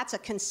says that's a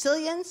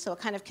consilience, so a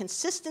kind of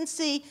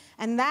consistency,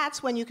 and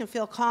that's when you can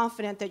feel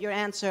confident that your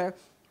answer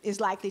is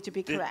likely to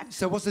be correct.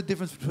 So what's the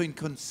difference between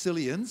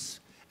consilience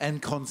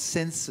and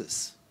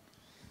consensus?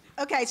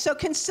 Okay, so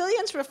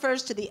consilience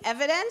refers to the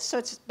evidence, so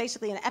it's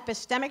basically an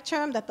epistemic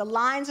term, that the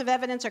lines of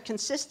evidence are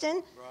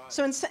consistent. Right.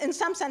 So in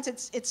some sense,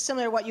 it's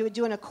similar to what you would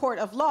do in a court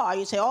of law.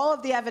 You say all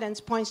of the evidence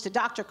points to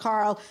Dr.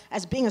 Carl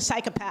as being a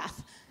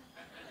psychopath.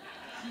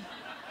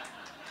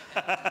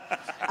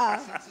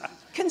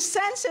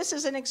 Consensus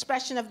is an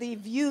expression of the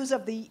views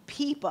of the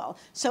people.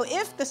 So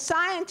if the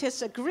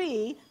scientists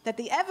agree that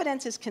the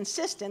evidence is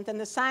consistent, then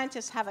the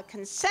scientists have a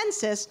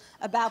consensus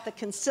about the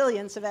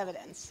consilience of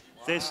evidence.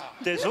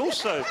 There's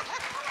also...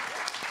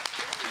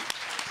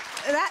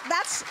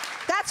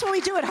 That's what we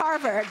do at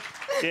Harvard.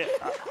 Yeah,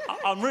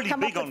 I'm really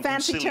Come big up on with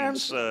fancy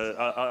consilience. terms.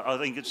 I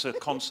think it's a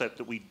concept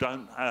that we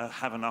don't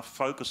have enough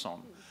focus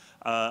on.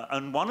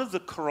 And one of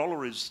the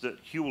corollaries that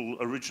Whewell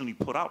originally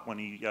put up when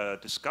he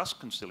discussed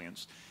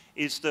consilience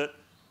is that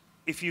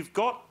if you've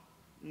got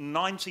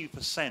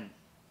 90%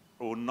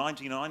 or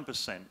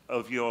 99%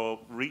 of your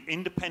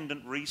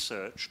independent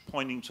research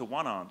pointing to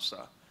one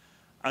answer,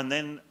 and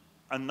then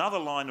another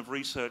line of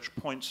research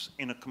points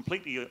in a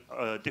completely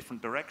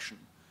different direction,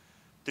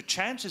 the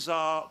chances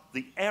are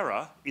the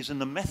error is in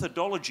the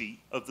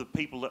methodology of the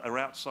people that are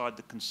outside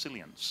the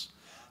consilience.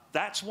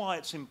 That's why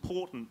it's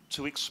important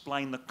to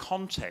explain the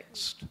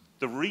context,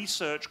 the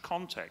research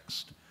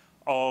context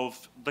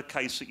of the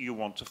case that you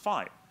want to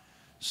fight.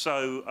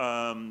 So,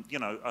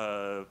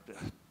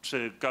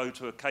 to go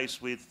to a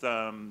case with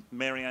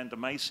Marianne de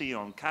Macy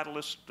on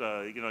Catalyst,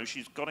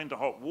 she's got into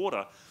hot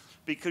water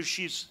because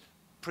she's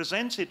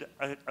presented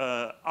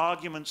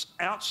arguments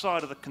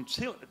outside of the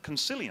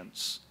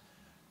consilience,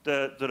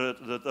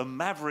 the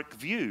maverick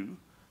view,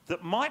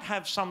 that might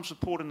have some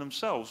support in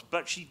themselves,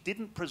 but she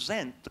didn't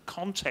present the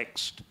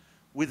context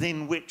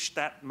within which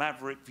that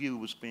maverick view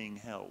was being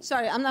held.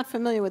 Sorry, I'm not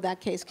familiar with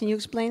that case. Can you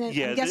explain it?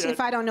 Yeah, I'm guessing if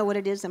I don't know what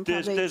it is, then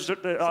probably...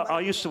 I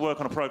used to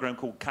work on a program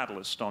called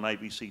Catalyst on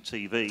ABC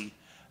TV,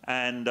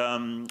 and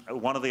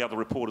one of the other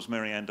reporters,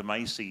 Marianne de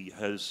Macy,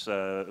 has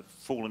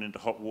fallen into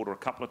hot water a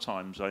couple of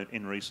times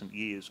in recent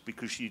years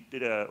because she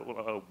did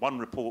one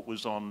report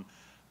was on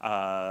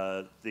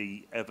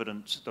the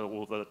evidence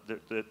or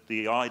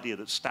the idea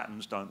that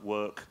statins don't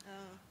work.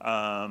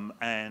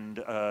 And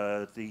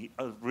the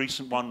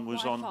recent one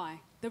was Wi-Fi.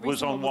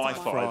 on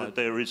Wi-Fi. That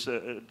there is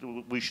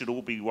we should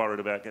all be worried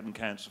about getting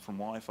cancer from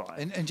Wi-Fi.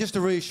 And just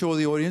to reassure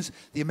the audience,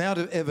 the amount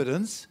of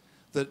evidence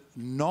that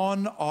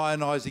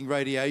non-ionising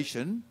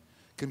radiation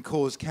can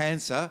cause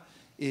cancer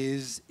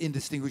is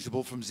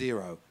indistinguishable from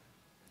zero.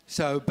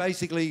 So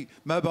basically,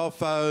 mobile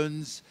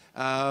phones,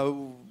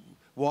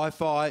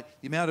 Wi-Fi,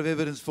 the amount of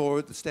evidence for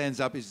it that stands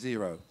up is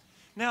zero.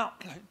 Now,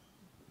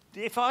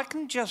 if I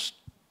can just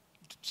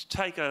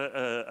take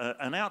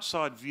an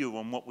outside view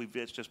on what we've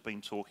just been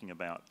talking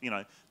about,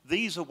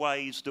 these are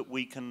ways that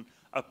we can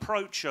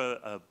approach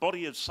a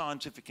body of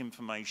scientific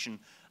information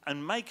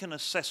and make an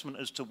assessment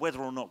as to whether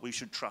or not we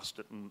should trust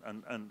it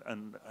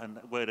and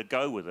where to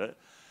go with it.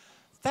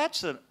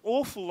 That's an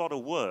awful lot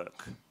of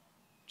work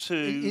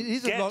to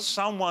get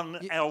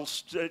someone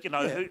else,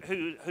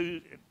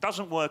 who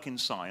doesn't work in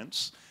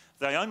science.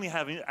 They only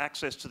have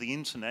access to the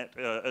internet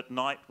at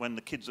night when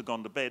the kids have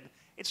gone to bed.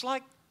 It's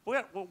like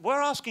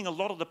we're asking a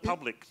lot of the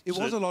public. It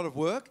was a lot of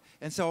work,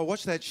 and so I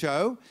watched that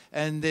show,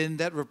 and then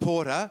that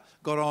reporter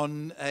got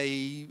on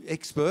a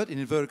expert, in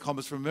inverted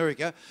commas, from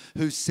America,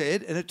 who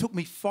said, and it took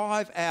me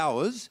 5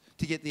 hours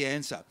to get the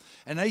answer,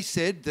 and they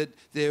said that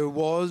there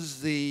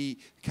was the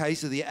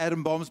case of the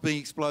atom bombs being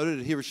exploded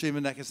at Hiroshima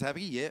and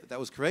Nagasaki. Yeah, that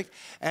was correct.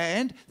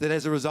 And that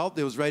as a result,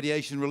 there was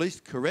radiation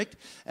released. Correct.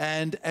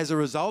 And as a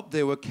result,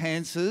 there were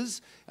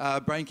cancers,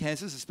 brain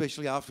cancers,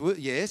 especially afterward.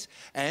 Yes.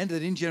 And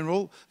that in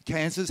general,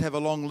 cancers have a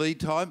long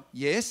lead time.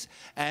 Yes.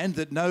 And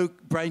that no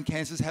brain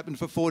cancers happen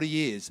for 40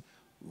 years.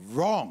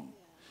 Wrong.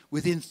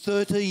 Within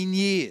 13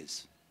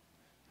 years.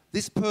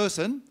 This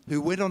person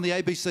who went on the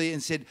ABC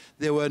and said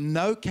there were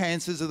no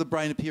cancers of the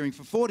brain appearing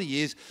for 40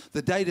 years,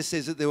 the data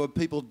says that there were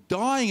people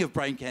dying of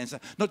brain cancer,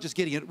 not just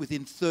getting it,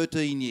 within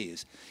 13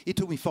 years. It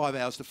took me 5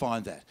 hours to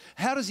find that.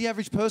 How does the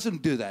average person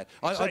do that?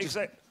 Well,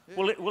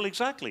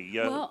 exactly.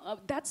 Well,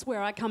 that's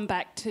where I come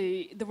back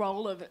to the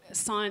role of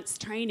science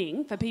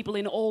training for people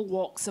in all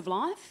walks of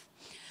life,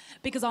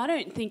 because I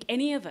don't think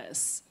any of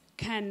us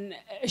can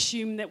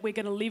assume that we're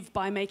going to live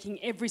by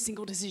making every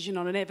single decision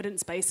on an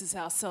evidence basis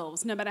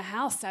ourselves, no matter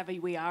how savvy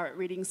we are at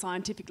reading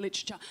scientific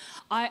literature.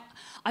 I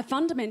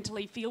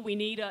fundamentally feel we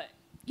need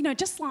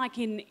just like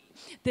in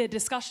the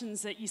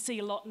discussions that you see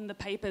a lot in the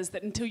papers,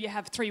 that until you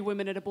have 3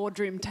 women at a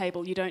boardroom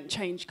table, you don't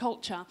change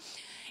culture.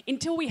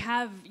 Until we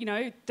have,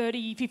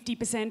 30,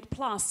 50%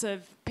 plus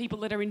of people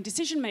that are in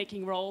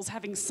decision-making roles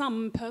having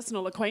some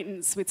personal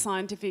acquaintance with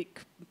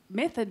scientific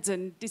methods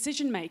and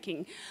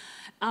decision-making,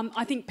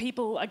 I think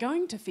people are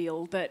going to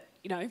feel that,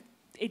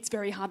 it's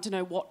very hard to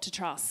know what to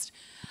trust.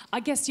 I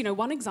guess,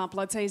 one example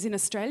I'd say is in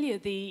Australia,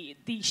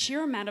 the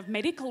sheer amount of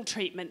medical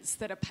treatments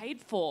that are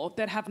paid for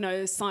that have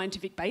no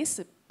scientific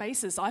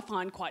basis, I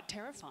find quite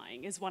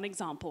terrifying, is one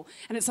example.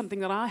 And it's something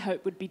that I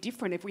hope would be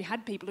different if we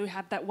had people who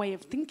had that way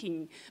of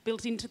thinking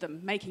built into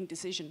them, making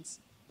decisions.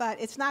 But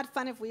it's not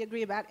fun if we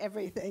agree about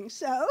everything.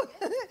 So,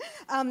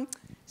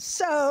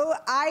 so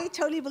I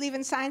totally believe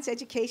in science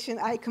education.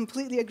 I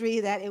completely agree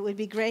that it would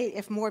be great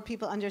if more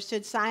people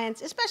understood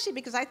science, especially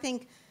because I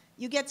think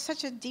you get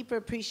such a deeper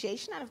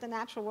appreciation out of the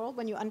natural world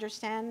when you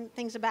understand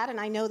things about it. And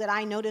I know that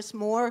I notice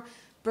more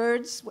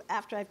birds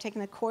after I've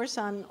taken a course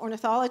on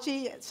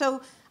ornithology.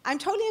 So I'm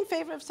totally in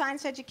favor of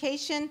science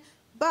education,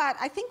 but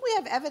I think we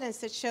have evidence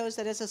that shows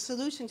that as a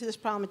solution to this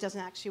problem, it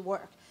doesn't actually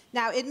work.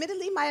 Now,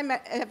 admittedly, my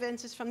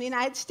evidence is from the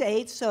United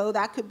States, so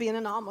that could be an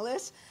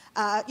anomalous.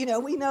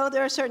 We know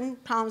there are certain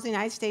problems in the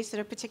United States that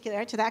are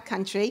particular to that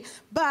country.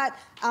 But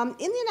in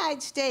the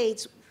United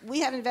States,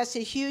 we have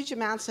invested huge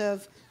amounts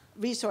of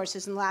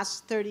resources in the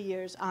last 30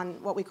 years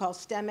on what we call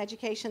STEM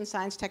education,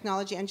 science,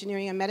 technology,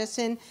 engineering, and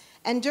medicine.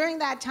 And during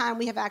that time,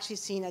 we have actually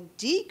seen a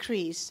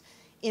decrease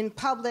in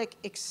public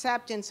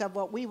acceptance of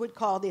what we would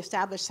call the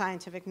established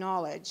scientific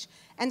knowledge.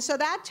 And so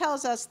that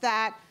tells us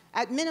that,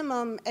 at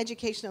minimum,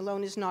 education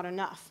alone is not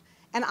enough.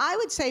 And I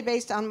would say,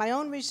 based on my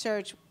own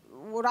research,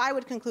 what I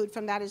would conclude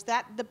from that is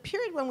that the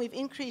period when we've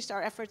increased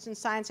our efforts in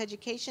science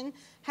education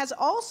has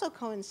also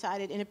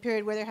coincided in a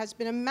period where there has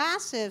been a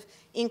massive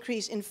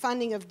increase in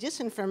funding of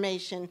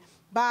disinformation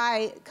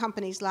by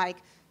companies like,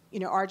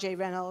 R.J.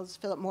 Reynolds,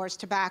 Philip Morris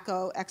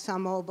Tobacco,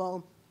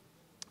 ExxonMobil,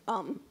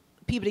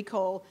 Peabody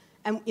Coal,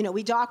 and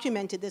we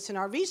documented this in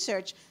our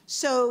research.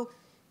 So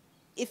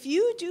if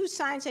you do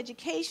science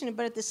education,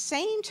 but at the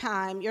same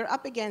time you're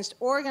up against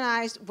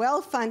organized,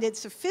 well-funded,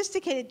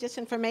 sophisticated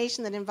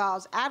disinformation that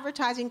involves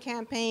advertising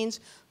campaigns,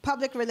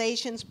 public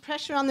relations,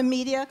 pressure on the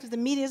media, because the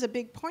media is a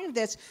big point of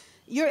this,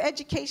 your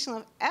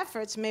educational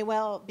efforts may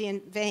well be in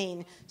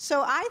vain.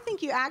 So I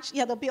think you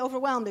actually, they'll be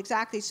overwhelmed,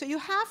 exactly. So you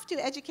have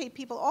to educate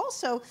people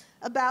also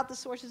about the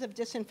sources of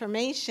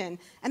disinformation.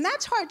 And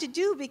that's hard to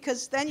do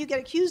because then you get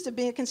accused of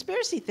being a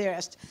conspiracy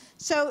theorist.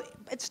 So,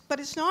 but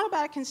it's not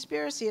about a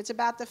conspiracy, it's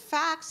about the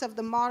facts of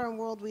the modern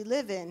world we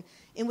live in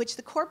which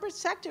the corporate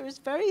sector is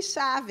very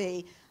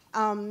savvy.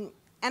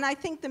 And I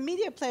think the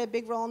media play a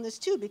big role in this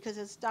too, because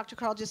as Dr.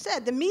 Carl just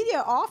said, the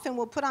media often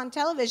will put on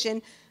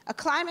television a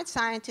climate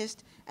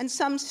scientist and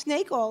some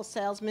snake oil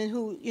salesman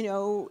who,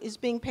 is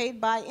being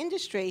paid by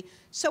industry.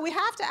 So we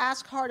have to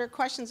ask harder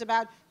questions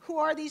about who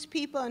are these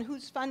people and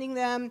who's funding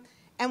them,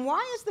 and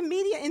why is the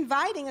media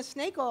inviting a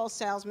snake oil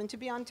salesman to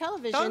be on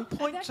television? Don't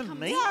point to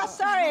me. Yeah,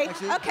 sorry.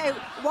 Okay,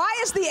 why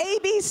is the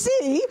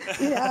ABC,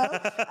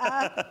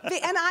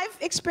 and I've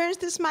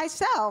experienced this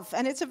myself,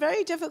 and it's a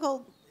very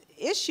difficult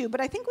issue, but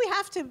I think we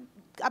have to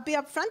be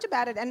upfront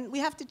about it, and we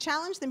have to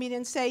challenge the media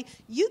and say,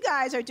 you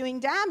guys are doing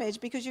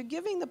damage because you're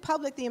giving the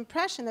public the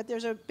impression that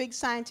there's a big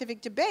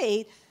scientific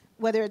debate,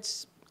 whether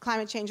it's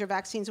climate change or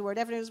vaccines or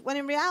whatever it is, when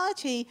in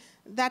reality,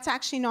 that's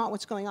actually not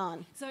what's going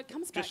on. So it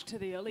comes back to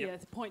the earlier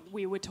point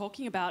we were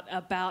talking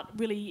about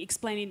really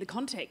explaining the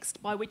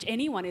context by which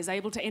anyone is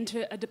able to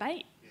enter a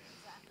debate.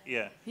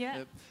 Yeah.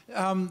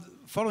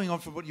 Following on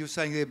from what you were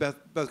saying there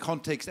about both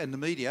context and the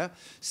media,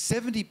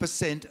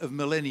 70% of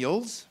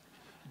millennials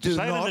do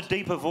Say not... it in a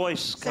deeper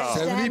voice, Carl.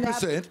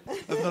 70%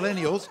 of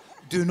millennials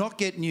do not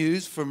get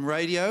news from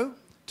radio,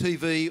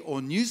 TV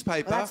or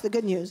newspaper. Well, that's the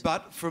good news.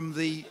 But from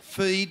the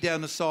feed down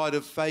the side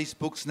of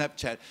Facebook,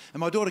 Snapchat. And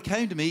my daughter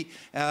came to me,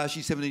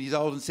 she's 17 years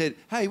old, and said,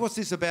 hey, what's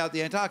this about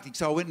the Antarctic?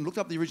 So I went and looked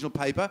up the original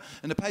paper,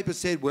 and the paper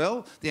said,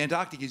 well, the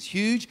Antarctic is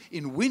huge.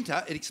 In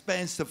winter, it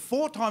expands to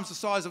 4 times the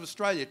size of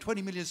Australia,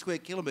 20 million square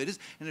kilometres,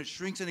 and it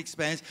shrinks and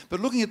expands. But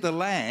looking at the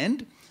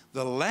land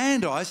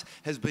ice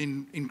has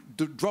been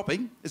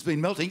dropping, it's been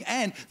melting,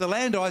 and the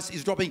land ice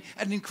is dropping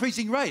at an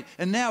increasing rate.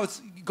 And now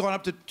it's gone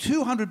up to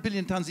 200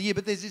 billion tonnes a year,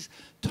 but there's this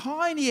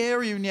tiny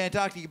area in the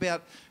Antarctic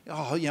about,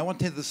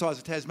 1/10 of the size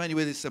of Tasmania,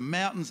 where there's some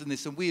mountains and there's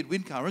some weird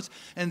wind currents,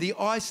 and the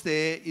ice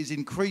there is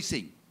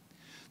increasing.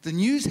 The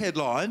news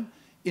headline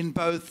in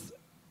both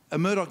a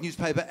Murdoch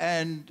newspaper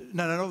and,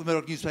 not the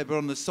Murdoch newspaper,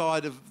 on the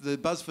side of the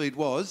BuzzFeed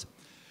was,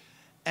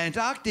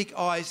 Antarctic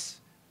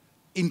ice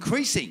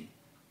increasing,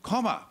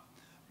 comma,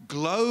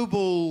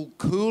 global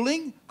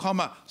cooling,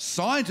 comma,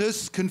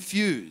 scientists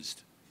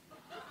confused.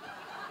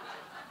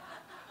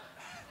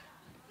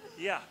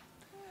 Yeah.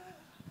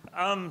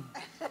 I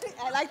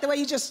like the way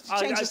you just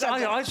changed the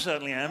subject. I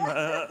certainly am.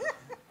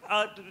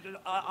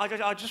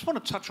 I just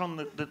want to touch on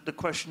the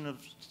question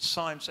of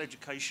science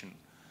education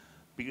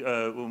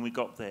when we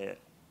got there.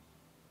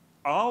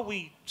 Are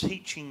we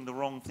teaching the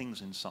wrong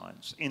things in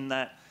science? In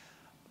that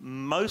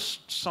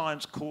most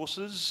science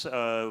courses,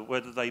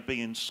 whether they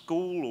be in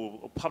school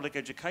or public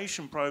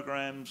education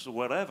programs or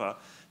whatever,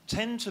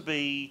 tend to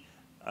be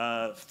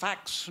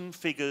facts and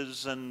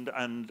figures and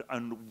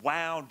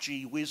wow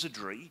gee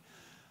wizardry,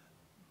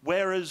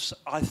 whereas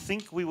I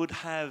think we would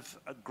have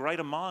a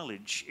greater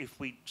mileage if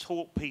we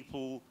taught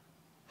people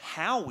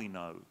how we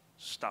know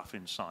stuff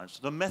in science,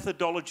 the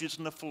methodologies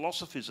and the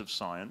philosophies of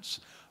science,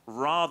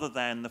 rather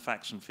than the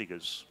facts and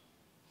figures.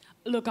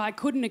 Look, I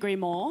couldn't agree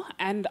more,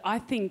 and I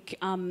think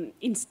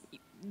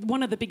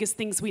one of the biggest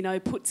things we know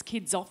puts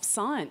kids off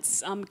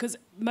science, because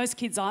most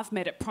kids I've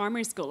met at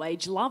primary school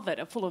age love it,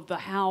 are full of the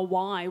how,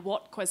 why,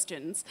 what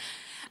questions.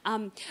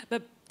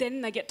 But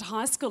then they get to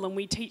high school and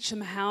we teach them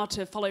how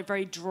to follow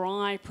very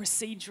dry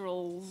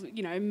procedural,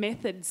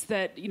 methods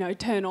that,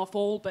 turn off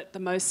all but the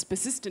most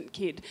persistent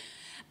kid.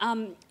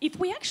 If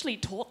we actually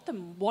taught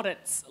them what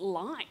it's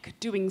like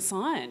doing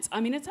science, I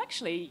mean, it's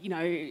actually,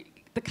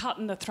 the cut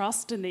and the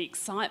thrust and the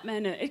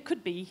excitement, it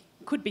could be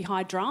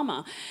high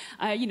drama.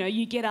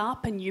 You get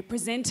up and you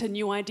present a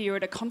new idea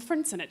at a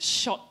conference and it's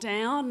shot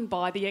down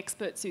by the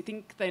experts who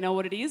think they know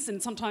what it is,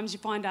 and sometimes you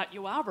find out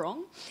you are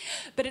wrong.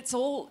 But it's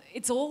all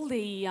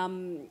the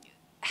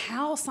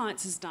how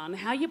science is done,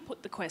 how you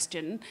put the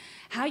question,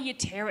 how you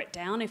tear it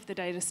down if the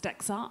data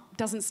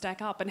doesn't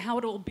stack up, and how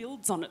it all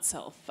builds on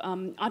itself.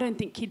 I don't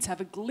think kids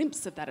have a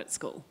glimpse of that at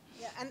school.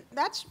 Yeah, and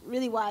that's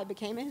really why I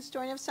became a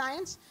historian of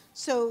science.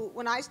 So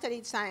when I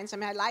studied science,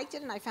 I liked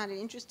it and I found it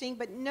interesting,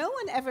 but no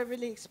one ever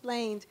really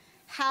explained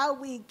how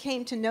we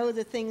came to know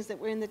the things that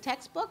were in the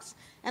textbooks.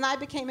 And I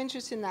became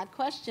interested in that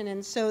question.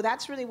 And so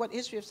that's really what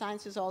history of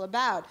science is all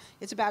about.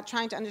 It's about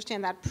trying to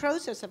understand that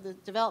process of the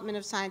development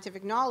of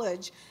scientific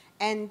knowledge.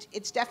 And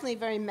it's definitely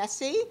very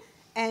messy.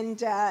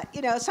 And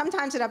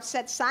sometimes it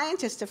upsets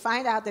scientists to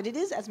find out that it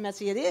is as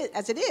messy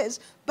as it is.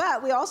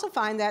 But we also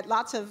find that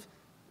lots of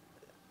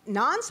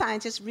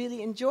non-scientists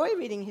really enjoy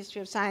reading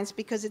history of science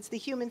because it's the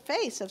human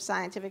face of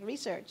scientific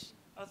research.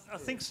 I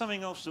think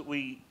something else that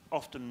we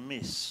often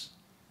miss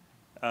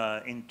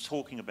in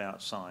talking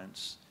about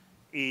science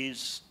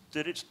is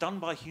that it's done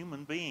by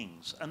human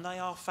beings, and they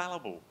are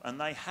fallible, and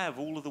they have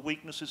all of the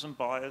weaknesses and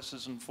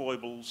biases and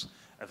foibles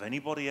of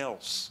anybody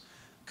else.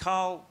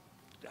 Carl,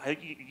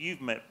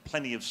 you've met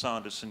plenty of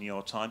scientists in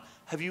your time.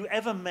 Have you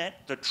ever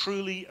met the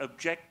truly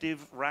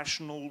objective,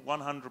 rational,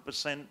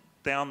 100%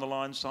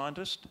 down-the-line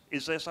scientist?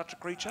 Is there such a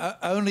creature?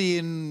 Only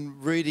in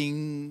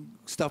reading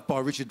stuff by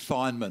Richard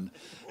Feynman.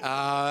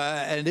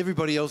 And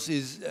everybody else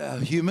is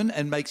human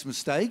and makes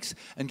mistakes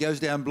and goes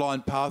down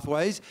blind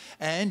pathways.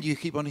 And you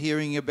keep on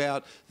hearing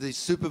about the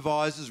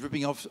supervisors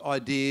ripping off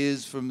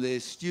ideas from their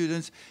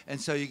students.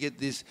 And so you get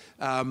this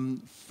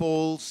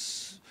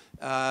false...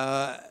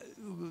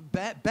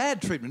 Bad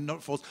treatment,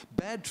 not false,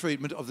 bad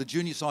treatment of the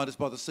junior scientist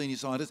by the senior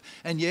scientist.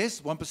 And yes,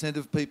 1%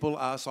 of people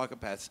are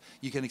psychopaths.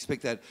 You can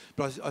expect that.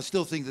 But I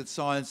still think that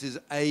science is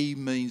a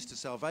means to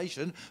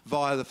salvation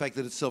via the fact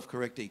that it's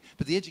self-correcting.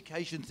 But the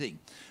education thing,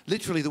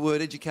 literally the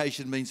word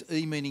education means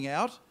E meaning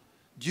out,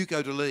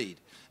 Duco to lead.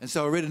 And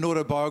so I read an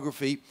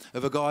autobiography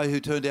of a guy who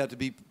turned out to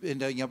be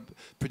ending up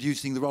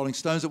producing the Rolling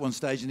Stones at one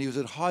stage, and he was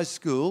at high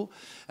school,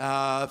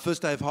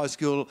 first day of high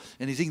school,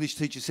 and his English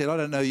teacher said, I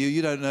don't know you,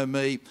 you don't know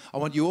me. I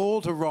want you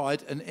all to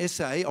write an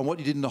essay on what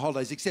you did in the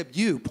holidays, except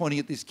you, pointing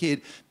at this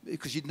kid,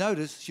 because you'd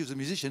noticed she was a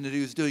musician and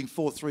he was doing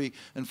 4/3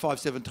 and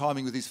 5/7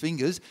 timing with his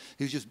fingers.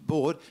 He was just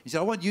bored. He said,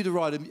 I want you to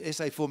write an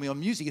essay for me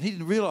on music. And he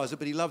didn't realise it,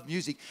 but he loved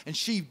music, and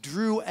she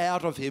drew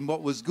out of him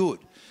what was good.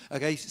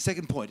 Okay,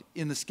 second point.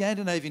 In the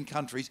Scandinavian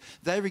countries,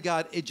 they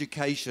regard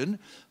education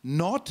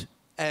not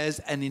as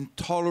an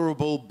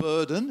intolerable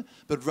burden,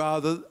 but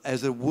rather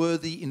as a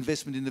worthy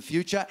investment in the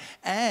future.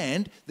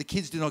 And the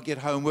kids do not get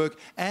homework,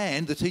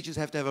 and the teachers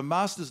have to have a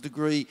master's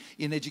degree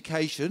in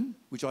education,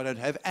 which I don't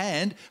have,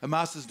 and a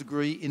master's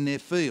degree in their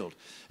field.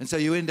 And so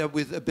you end up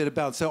with a better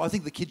balance. So I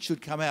think the kids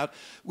should come out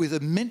with a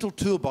mental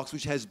toolbox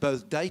which has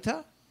both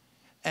data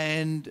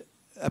and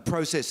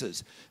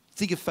processes.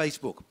 Think of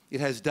Facebook. It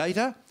has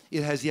data,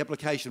 it has the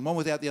application. One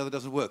without the other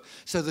doesn't work.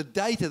 So the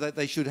data that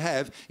they should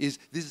have is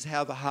this is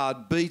how the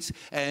heart beats,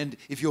 and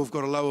if you've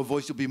got a lower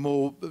voice, you'll be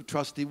more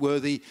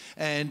trustworthy.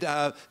 And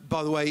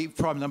by the way,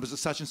 prime numbers are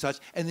such and such,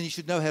 and then you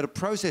should know how to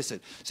process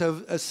it.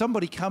 So if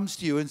somebody comes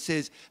to you and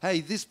says,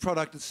 hey, this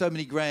product at so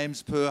many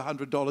grams per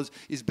 $100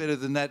 is better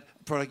than that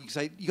product, you can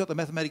say, you got the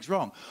mathematics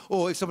wrong.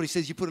 Or if somebody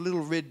says you put a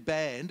little red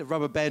band, a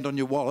rubber band on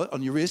your wallet,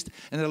 on your wrist,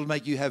 and that'll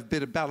make you have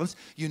better balance,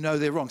 you know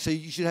they're wrong. So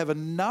you should have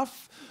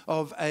enough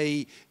of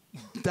a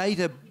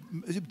data,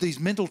 these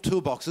mental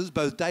toolboxes,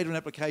 both data and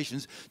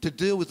applications, to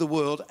deal with the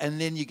world, and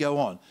then you go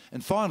on.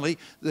 And finally,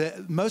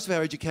 most of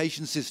our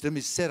education system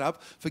is set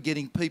up for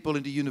getting people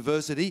into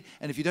university,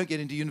 and if you don't get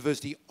into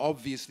university,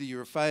 obviously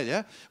you're a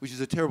failure, which is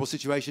a terrible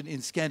situation.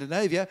 In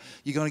Scandinavia,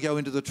 you're going to go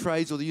into the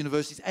trades or the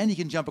universities, and you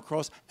can jump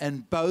across,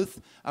 and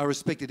both are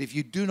respected. If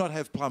you do not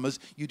have plumbers,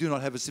 you do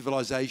not have a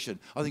civilization.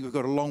 I think we've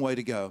got a long way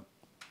to go.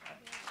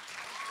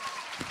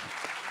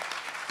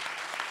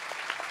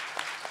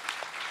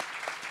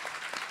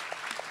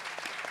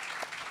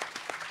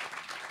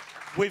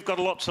 We've got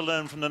a lot to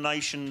learn from the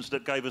nations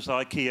that gave us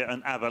IKEA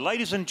and ABBA.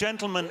 Ladies and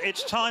gentlemen,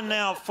 it's time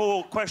now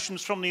for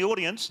questions from the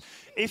audience.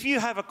 If you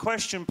have a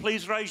question,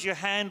 please raise your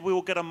hand. We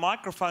will get a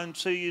microphone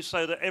to you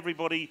so that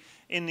everybody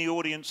in the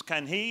audience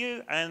can hear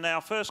you. And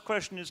our first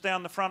question is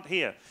down the front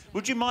here.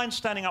 Would you mind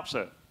standing up,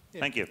 sir?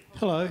 Yeah. Thank you.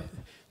 Hello.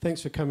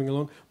 Thanks for coming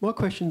along. My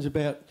question's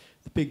about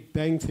the Big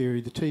Bang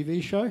Theory, the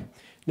TV show.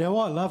 Now,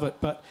 I love it,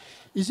 but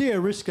is there a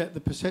risk that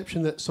the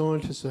perception that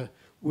scientists are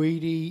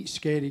weedy,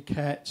 scaredy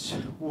cats,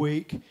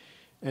 weak,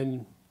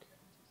 and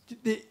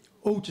they're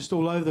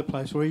all over the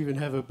place, or even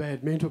have a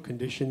bad mental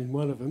condition in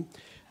one of them?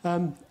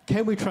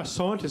 Can we trust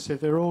scientists if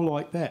they're all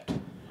like that?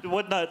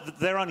 Well, no,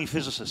 they're only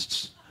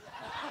physicists.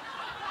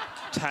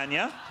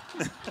 Tanya?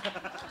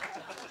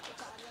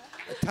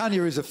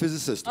 Tanya is a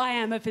physicist. I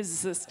am a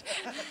physicist.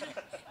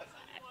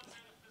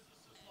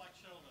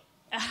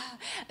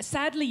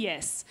 Sadly,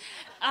 yes.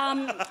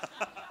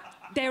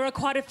 There are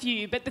quite a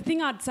few, but the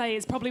thing I'd say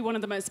is probably one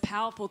of the most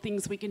powerful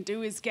things we can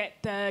do is get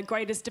the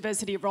greatest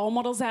diversity of role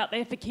models out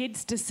there for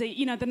kids to see.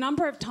 You know, the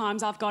number of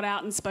times I've got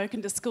out and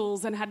spoken to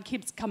schools and had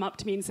kids come up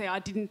to me and say, I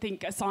didn't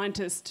think a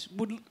scientist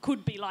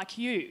could be like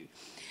you.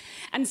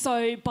 And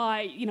so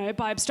by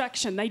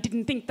abstraction, they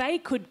didn't think they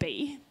could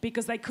be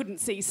because they couldn't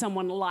see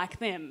someone like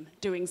them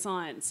doing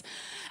science.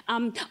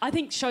 I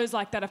think shows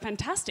like that are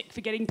fantastic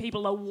for getting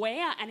people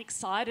aware and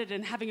excited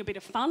and having a bit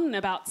of fun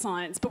about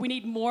science, but we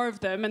need more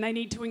of them, and they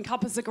need to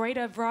encompass a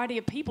greater variety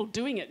of people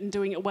doing it and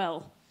doing it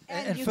well.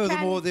 And you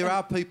furthermore, can- there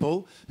are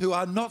people who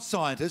are not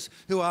scientists,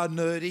 who are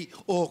nerdy,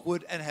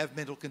 awkward, and have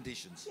mental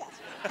conditions.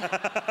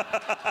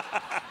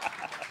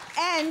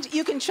 And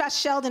you can trust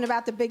Sheldon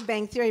about the Big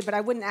Bang Theory, but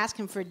I wouldn't ask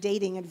him for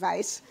dating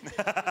advice.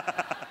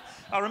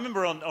 I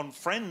remember on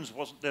Friends,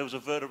 there was a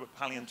vertebrate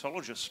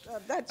paleontologist.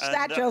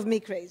 That drove me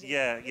crazy.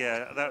 Yeah.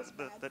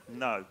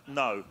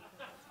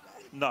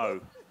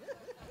 No.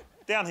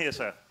 Down here,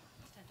 sir.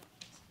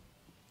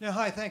 Yeah,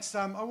 hi, thanks.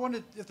 I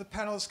wondered if the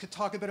panelists could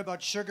talk a bit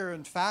about sugar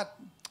and fat.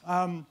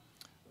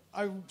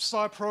 I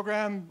saw a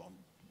program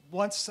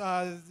once,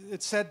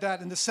 it said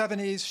that in the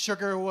 70s,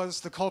 sugar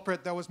was the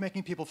culprit that was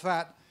making people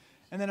fat.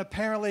 And then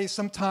apparently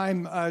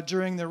sometime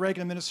during the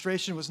Reagan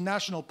administration was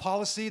national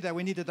policy that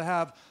we needed to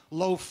have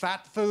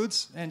low-fat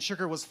foods, and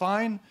sugar was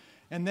fine.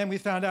 And then we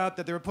found out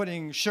that they were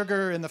putting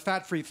sugar in the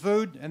fat-free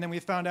food, and then we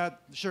found out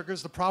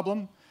sugar's the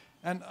problem.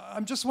 And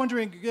I'm just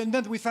wondering, and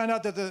then we found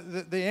out that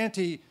the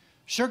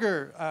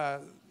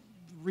anti-sugar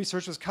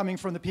research was coming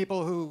from the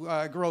people who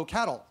grow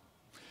cattle.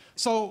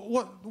 So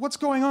what's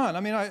going on? I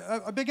mean,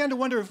 I began to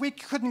wonder if we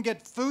couldn't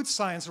get food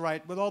science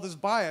right with all this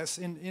bias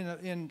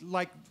in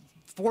like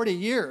 40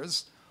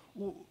 years.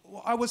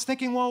 I was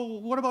thinking, well,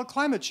 what about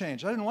climate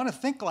change? I didn't want to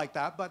think like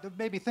that, but it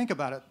made me think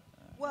about it.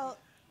 Well,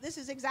 this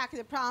is exactly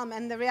the problem,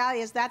 and the reality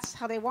is that's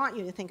how they want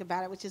you to think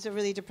about it, which is a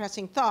really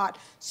depressing thought.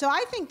 So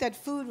I think that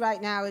food right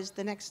now is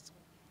the next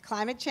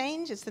climate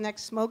change, it's the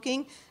next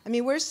smoking. I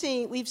mean, we've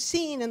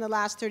seen in the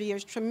last 30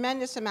 years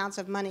tremendous amounts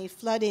of money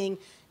flooding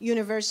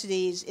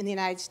universities in the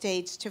United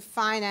States to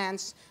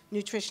finance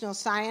nutritional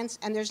science,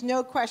 and there's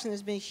no question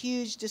there's been a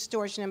huge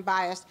distortion and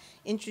bias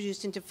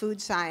introduced into food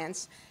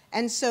science.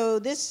 And so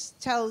this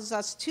tells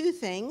us two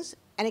things,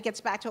 and it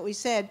gets back to what we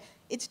said.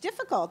 It's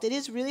difficult. It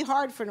is really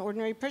hard for an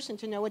ordinary person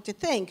to know what to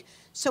think.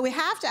 So we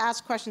have to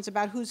ask questions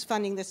about who's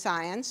funding the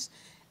science,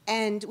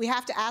 and we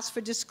have to ask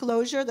for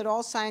disclosure, that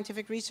all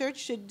scientific research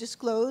should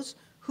disclose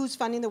who's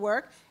funding the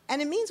work.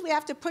 And it means we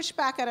have to push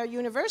back at our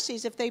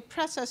universities if they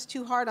press us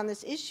too hard on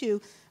this issue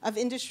of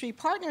industry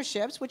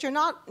partnerships, which are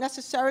not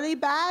necessarily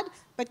bad,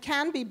 but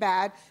can be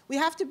bad. We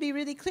have to be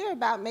really clear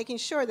about making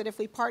sure that if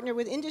we partner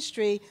with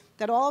industry,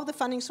 that all of the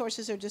funding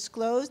sources are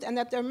disclosed and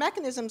that their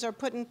mechanisms are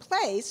put in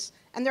place,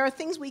 and there are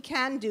things we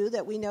can do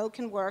that we know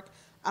can work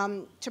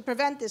to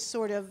prevent this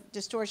sort of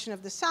distortion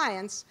of the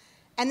science.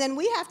 And then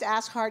we have to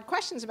ask hard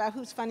questions about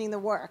who's funding the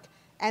work.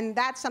 And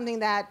that's something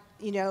that,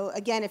 you know,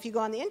 again, if you go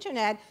on the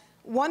internet,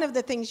 one of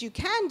the things you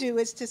can do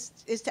is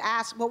to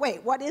ask, well,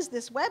 wait, what is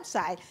this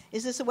website?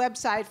 Is this a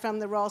website from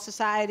the Royal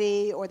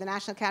Society or the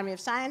National Academy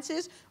of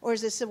Sciences, or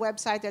is this a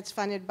website that's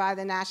funded by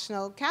the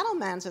National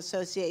Cattlemen's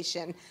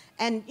Association?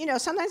 And, you know,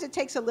 sometimes it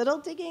takes a little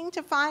digging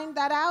to find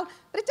that out,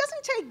 but it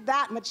doesn't take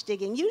that much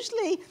digging.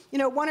 Usually, you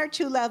know, 1 or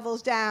 2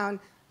 levels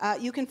down,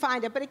 you can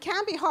find it, but it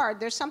can be hard.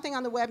 There's something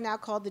on the web now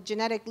called the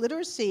Genetic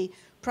Literacy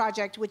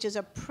Project, which is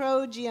a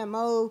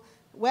pro-GMO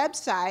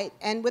website,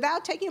 and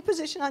without taking a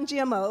position on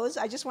GMOs,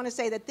 I just want to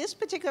say that this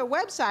particular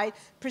website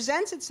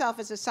presents itself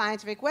as a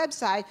scientific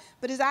website,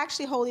 but is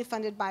actually wholly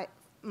funded by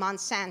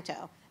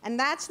Monsanto. And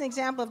that's an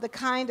example of the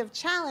kind of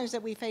challenge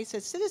that we face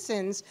as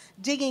citizens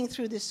digging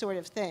through this sort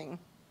of thing.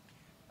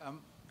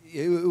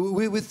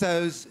 With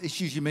those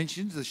issues you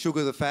mentioned, the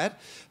sugar, the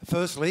fat,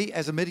 firstly,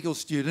 as a medical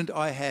student,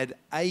 I had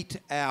 8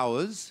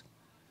 hours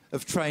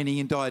of training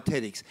in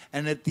dietetics.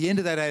 And at the end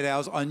of that 8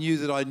 hours, I knew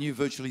that I knew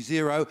virtually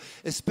zero,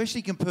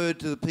 especially compared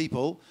to the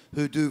people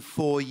who do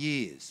 4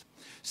 years.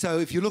 So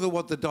if you look at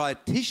what the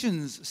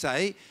dietitians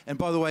say, and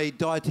by the way,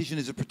 dietitian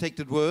is a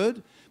protected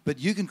word, but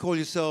you can call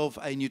yourself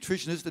a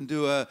nutritionist and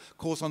do a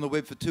course on the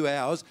web for 2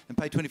 hours and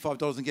pay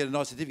 $25 and get a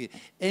nice certificate.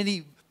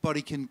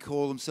 Anybody can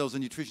call themselves a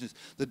nutritionist.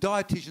 The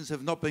dietitians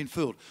have not been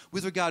fooled.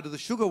 With regard to the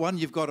sugar one,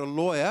 you've got a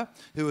lawyer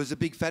who was a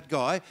big fat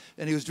guy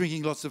and he was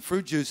drinking lots of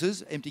fruit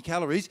juices, empty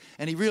calories,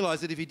 and he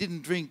realised that if he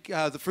didn't drink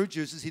the fruit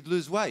juices, he'd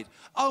lose weight.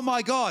 Oh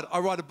my God, I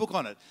write a book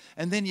on it.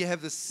 And then you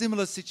have the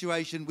similar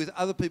situation with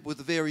other people with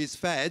the various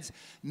fads,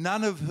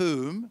 none of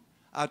whom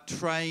are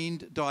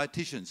trained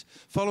dietitians.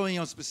 Following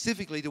on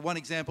specifically to one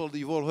example that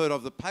you've all heard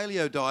of, the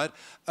paleo diet,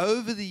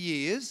 over the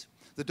years,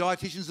 the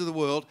dietitians of the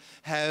world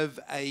have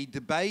a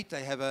debate,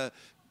 they have a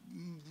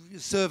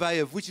survey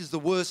of which is the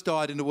worst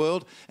diet in the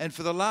world, and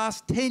for the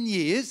last 10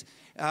 years,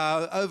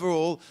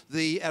 overall,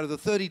 out of the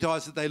 30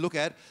 diets that they look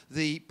at,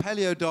 the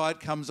paleo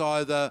diet comes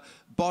either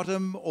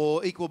bottom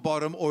or equal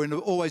bottom or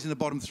always in the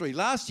bottom 3.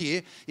 Last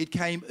year, it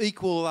came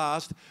equal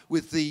last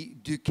with the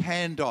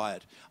Dukan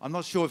diet. I'm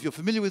not sure if you're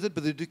familiar with it,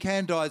 but the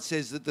Dukan diet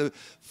says that the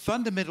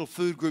fundamental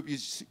food group you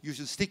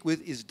should stick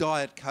with is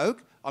Diet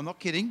Coke. I'm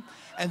not kidding.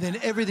 And then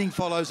everything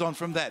follows on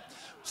from that.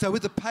 So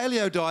with the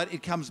paleo diet,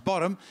 it comes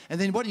bottom. And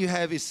then what you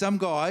have is some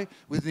guy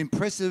with an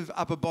impressive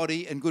upper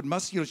body and good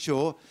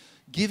musculature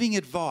giving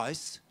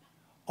advice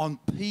on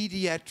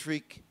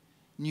pediatric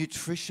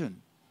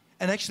nutrition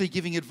and actually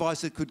giving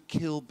advice that could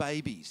kill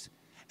babies.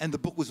 And the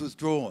book was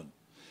withdrawn.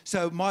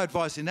 So my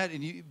advice in that,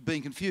 and you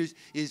being confused,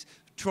 is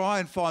try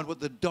and find what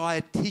the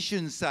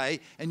dietitians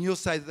say, and you'll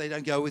say that they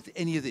don't go with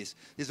any of this.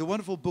 There's a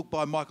wonderful book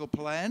by Michael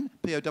Pollan,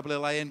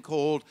 P-O-L-L-A-N,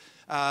 called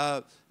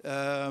The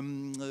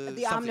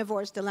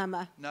Omnivore's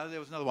Dilemma. No, there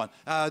was another one.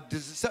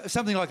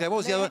 Something like that. What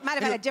was the other? It might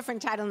have had a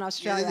different title in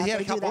Australia. he had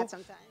They a couple. do that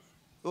sometimes.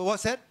 Well,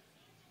 what's that?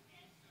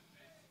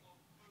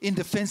 In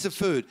defense of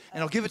food.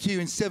 And I'll give it to you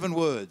in 7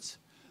 words.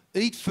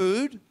 Eat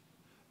food,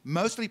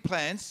 mostly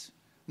plants,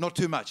 not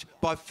too much.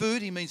 By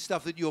food, he means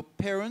stuff that your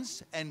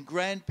parents and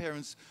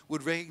grandparents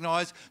would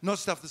recognise, not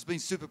stuff that's been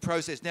super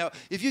processed. Now,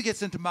 if you get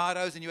some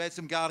tomatoes and you add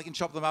some garlic and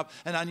chop them up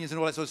and onions and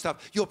all that sort of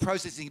stuff, you're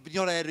processing it, but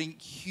you're not adding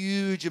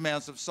huge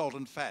amounts of salt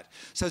and fat.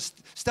 So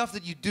stuff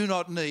that you do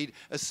not need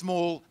a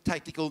small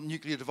tactical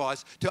nuclear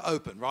device to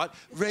open, right?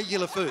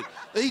 Regular food.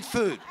 Eat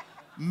food.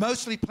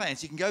 Mostly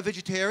plants. You can go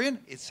vegetarian.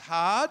 It's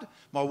hard.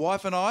 My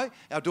wife and I,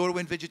 our daughter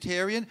went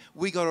vegetarian.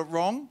 We got it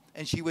wrong,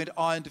 and she went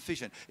iron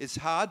deficient. It's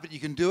hard, but you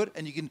can do it,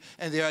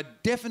 and there are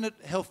definite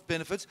health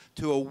benefits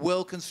to a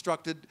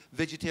well-constructed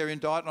vegetarian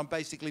diet. And I'm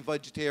basically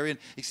vegetarian,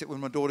 except when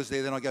my daughter's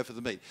there, then I go for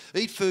the meat.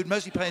 Eat food,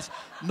 mostly plants,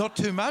 not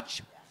too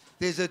much.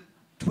 There's a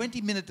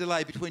 20-minute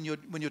delay between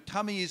when your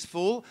tummy is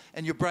full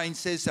and your brain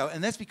says so,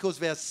 and that's because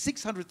of our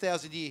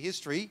 600,000-year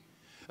history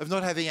of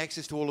not having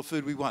access to all the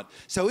food we want.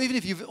 So even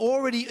if you've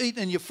already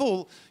eaten and you're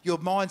full, your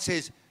mind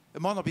says,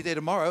 it might not be there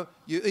tomorrow,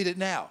 you eat it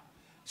now.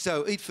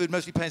 So eat food,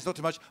 mostly plants, not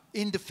too much,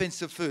 in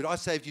defence of food. I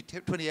saved you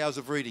 20 hours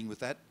of reading with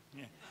that.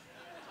 Yeah.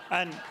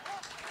 And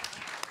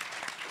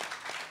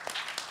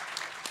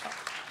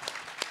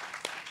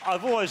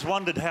I've always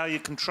wondered how you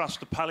can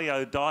trust a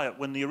paleo diet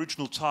when the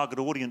original target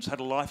audience had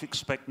a life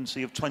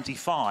expectancy of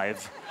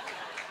 25.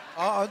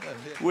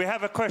 We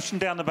have a question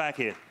down the back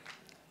here.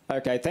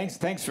 Okay,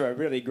 thanks for a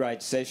really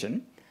great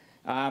session.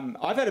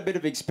 I've had a bit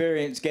of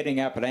experience getting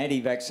up at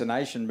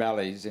anti-vaccination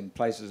rallies in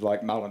places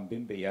like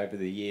Mullumbimby over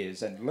the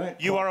years and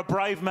learnt... You are a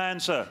brave man,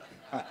 sir.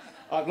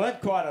 I've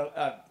learnt quite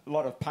a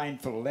lot of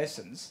painful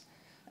lessons,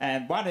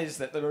 and one is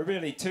that there are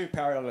really 2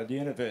 parallel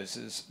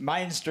universes.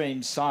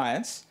 Mainstream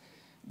science,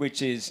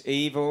 which is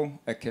evil,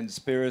 a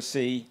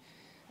conspiracy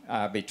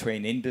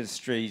between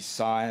industry,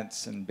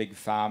 science and big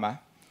pharma,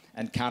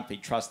 and can't be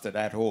trusted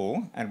at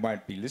all and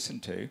won't be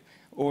listened to.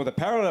 Or the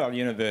parallel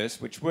universe,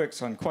 which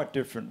works on quite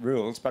different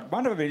rules, but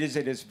one of it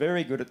is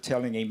very good at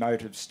telling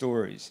emotive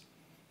stories.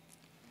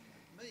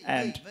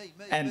 And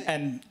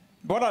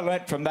what I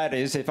learnt from that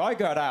is if I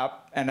got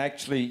up and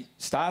actually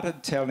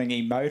started telling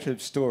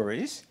emotive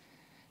stories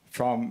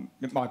from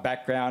my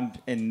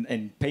background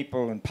in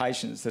people and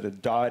patients that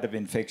had died of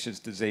infectious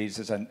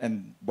diseases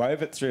and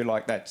wove it through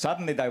like that,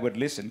 suddenly they would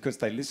listen because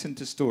they listened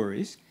to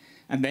stories.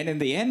 And then in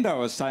the end, I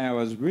was saying I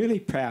was really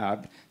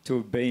proud to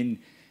have been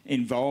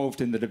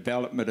involved in the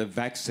development of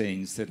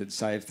vaccines that had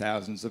saved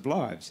thousands of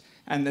lives.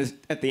 And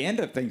at the end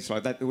of things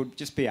like that, there would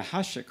just be a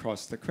hush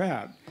across the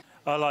crowd.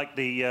 I like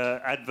the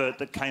advert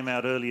that came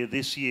out earlier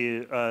this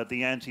year.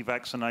 The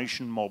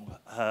anti-vaccination mob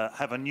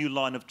have a new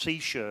line of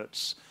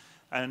T-shirts,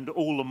 and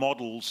all the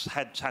models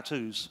had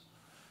tattoos.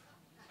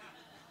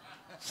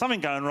 Something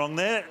going wrong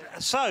there.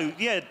 So,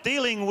 yeah,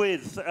 dealing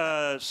with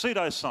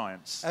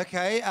pseudoscience.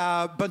 Okay,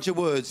 bunch of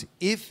words.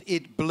 If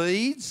it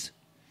bleeds,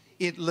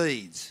 it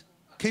leads.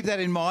 Keep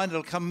that in mind.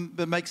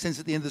 It'll make sense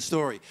at the end of the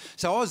story.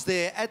 So I was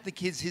there at the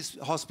kids'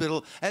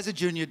 hospital as a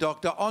junior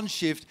doctor on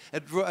shift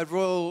at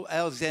Royal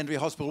Alexandria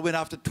Hospital when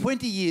after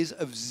 20 years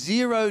of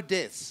 0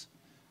 deaths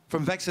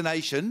from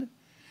vaccination,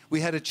 we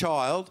had a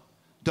child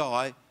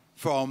die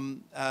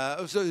from,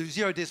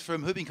 0 deaths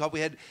from whooping cough.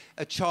 We had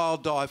a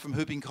child die from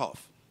whooping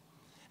cough.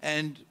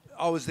 And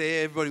I was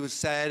there, everybody was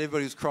sad,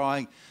 everybody was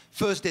crying.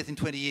 First death in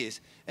 20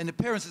 years. And the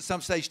parents at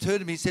some stage turned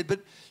to me and said, but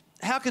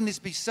how can this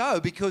be so?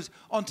 Because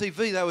on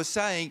TV they were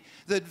saying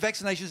that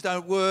vaccinations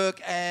don't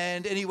work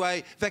and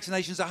anyway,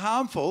 vaccinations are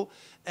harmful.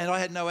 And I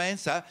had no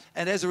answer.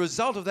 And as a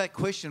result of that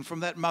question from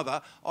that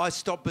mother, I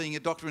stopped being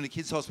a doctor in a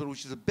kids' hospital,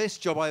 which is the best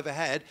job I ever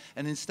had,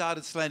 and then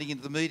started slanting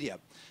into the media.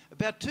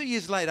 About 2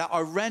 years later,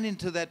 I ran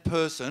into that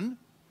person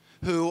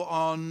who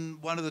on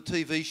one of the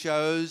TV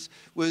shows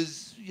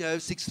was,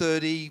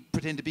 6:30,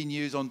 pretend to be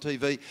news on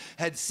TV,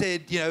 had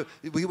said,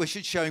 we were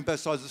showing both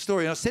sides of the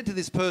story. And I said to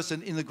this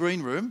person in the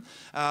green room,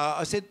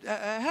 I said,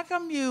 how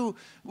come you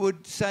were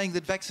saying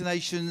that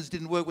vaccinations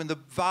didn't work when the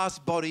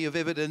vast body of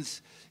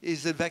evidence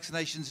is that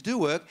vaccinations do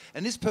work?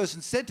 And this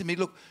person said to me,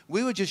 look,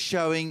 we were just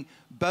showing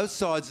both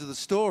sides of the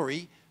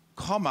story,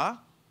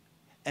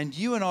 and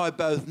you and I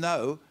both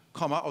know,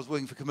 I was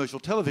working for commercial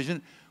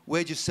television,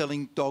 we're just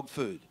selling dog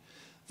food.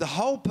 The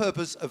whole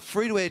purpose of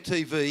free-to-air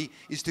TV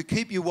is to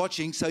keep you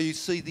watching so you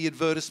see the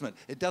advertisement.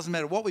 It doesn't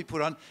matter what we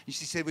put on. And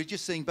she said, we're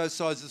just seeing both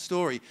sides of the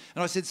story.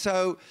 And I said,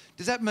 so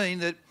does that mean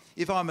that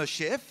if I'm a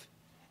chef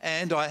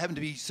and I happen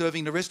to be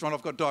serving in a restaurant,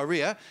 I've got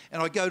diarrhoea,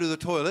 and I go to the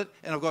toilet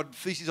and I've got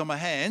faeces on my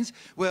hands,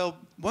 well,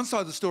 one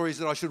side of the story is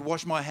that I should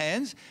wash my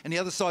hands, and the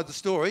other side of the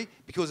story,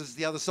 because it's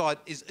the other side,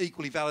 is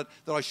equally valid,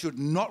 that I should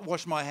not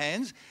wash my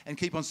hands and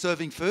keep on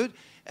serving food.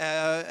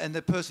 And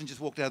the person just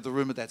walked out of the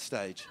room at that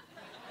stage.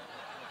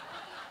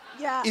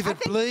 Yeah, if it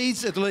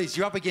bleeds, it leads.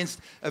 You're up against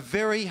a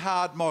very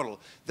hard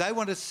model. They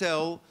want to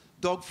sell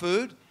dog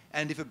food,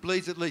 and if it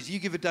bleeds, it leads. You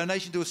give a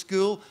donation to a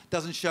school,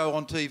 doesn't show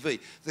on TV.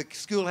 The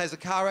school has a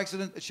car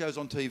accident, it shows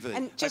on TV.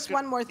 And just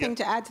one more thing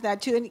to add to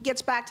that, too, and it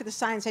gets back to the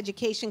science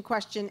education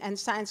question and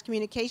science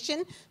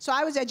communication. So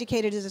I was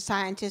educated as a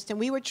scientist, and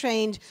we were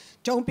trained,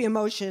 don't be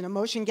emotion.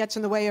 Emotion gets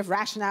in the way of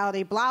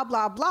rationality, blah,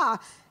 blah, blah.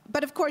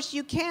 But, of course,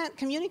 you can't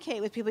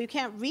communicate with people. You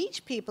can't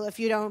reach people if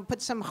you don't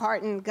put some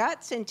heart and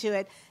guts into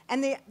it.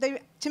 And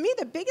to me,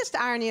 the biggest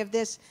irony of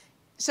this,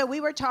 so we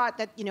were taught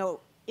that, you know,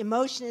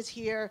 emotion is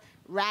here,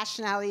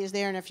 rationality is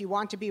there, and if you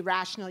want to be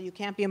rational, you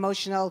can't be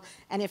emotional.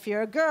 And if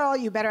you're a girl,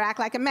 you better act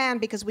like a man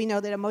because we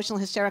know that emotional,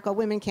 hysterical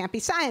women can't be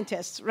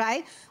scientists,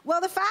 right? Well,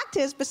 the fact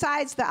is,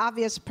 besides the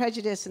obvious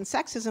prejudice and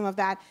sexism of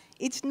that,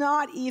 it's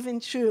not even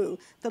true.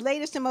 The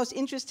latest and most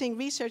interesting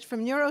research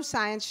from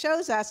neuroscience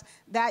shows us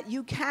that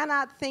you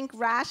cannot think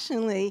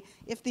rationally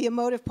if the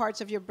emotive parts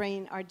of your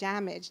brain are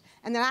damaged.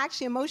 And that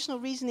actually emotional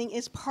reasoning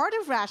is part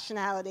of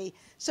rationality.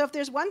 So if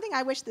there's one thing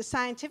I wish the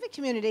scientific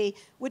community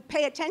would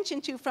pay attention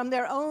to from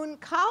their own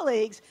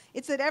colleagues,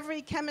 it's that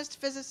every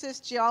chemist,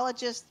 physicist,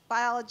 geologist,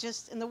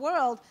 biologist in the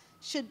world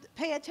should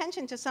pay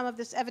attention to some of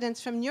this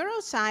evidence from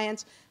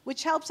neuroscience,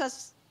 which helps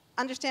us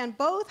understand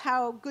both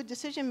how good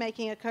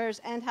decision-making occurs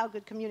and how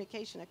good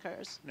communication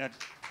occurs. Now,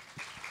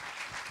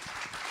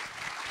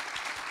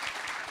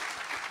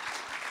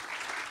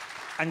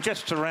 and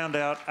just to round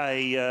out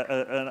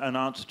an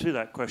answer to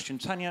that question,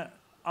 Tanya,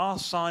 are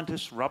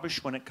scientists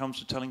rubbish when it comes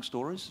to telling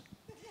stories?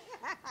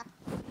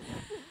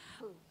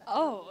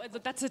 Oh,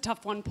 that's a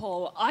tough one,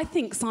 Paul. I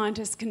think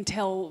scientists can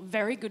tell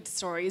very good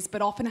stories,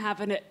 but often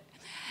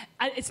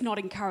it's not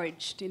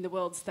encouraged in the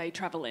worlds they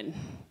travel in.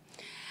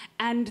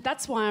 And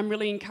that's why I'm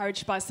really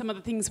encouraged by some of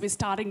the things we're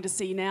starting to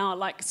see now.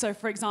 Like, so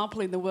for example,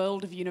 in the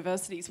world of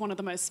universities, one of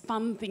the most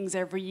fun things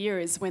every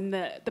year is when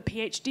the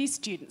PhD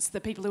students,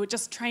 the people who are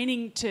just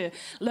training to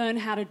learn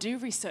how to do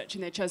research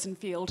in their chosen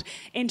field,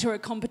 enter a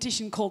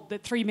competition called the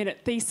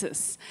 3-minute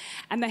thesis.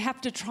 And they have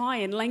to try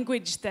in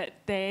language that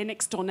their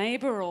next door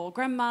neighbour or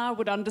grandma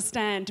would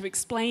understand to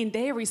explain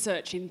their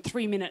research in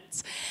 3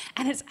 minutes.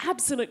 And it's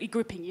absolutely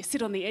gripping. You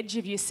sit on the edge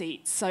of your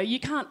seat. So you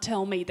can't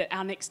tell me that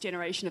our next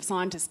generation of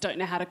scientists don't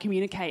know how to communicate.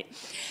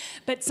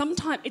 But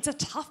sometimes it's a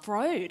tough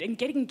road, and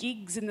getting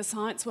gigs in the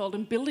science world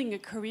and building a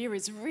career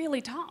is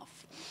really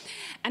tough.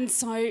 And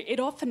so it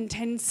often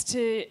tends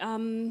to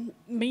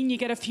mean you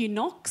get a few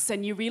knocks,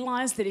 and you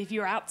realise that if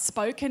you're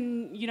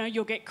outspoken, you know,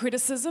 you'll get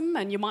criticism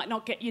and you might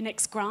not get your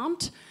next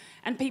grant,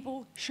 and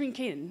people shrink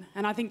in.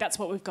 And I think that's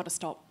what we've got to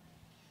stop.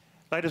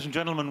 Ladies and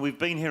gentlemen, we've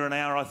been here an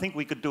hour. I think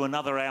we could do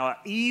another hour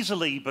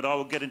easily, but I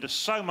would get into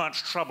so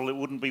much trouble it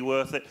wouldn't be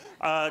worth it.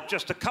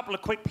 Just a couple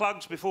of quick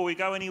plugs before we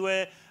go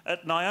anywhere.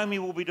 Naomi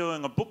will be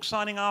doing a book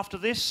signing after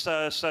this,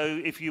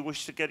 so if you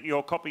wish to get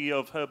your copy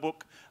of her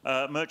book,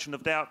 Merchant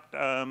of Doubt,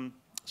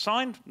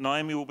 signed,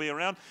 Naomi will be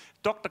around.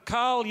 Dr.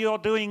 Karl, you're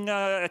doing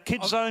a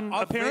Kids Zone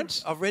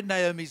appearance? I've read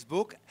Naomi's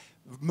book,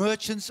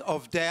 Merchants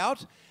of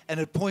Doubt, and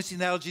it points the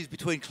analogies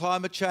between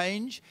climate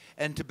change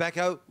and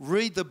tobacco.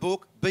 Read the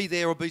book, be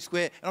there or be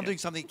square. And I'm doing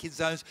something in Kids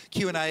Zones,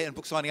 Q&A and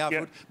book signing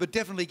afterward, but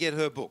definitely get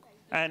her book.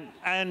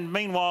 And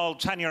meanwhile,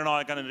 Tanya and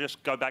I are going to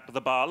just go back to the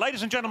bar.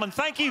 Ladies and gentlemen,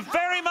 thank you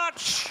very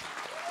much.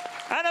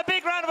 And a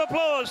big round of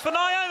applause for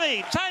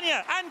Naomi,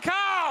 Tanya and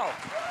Karl.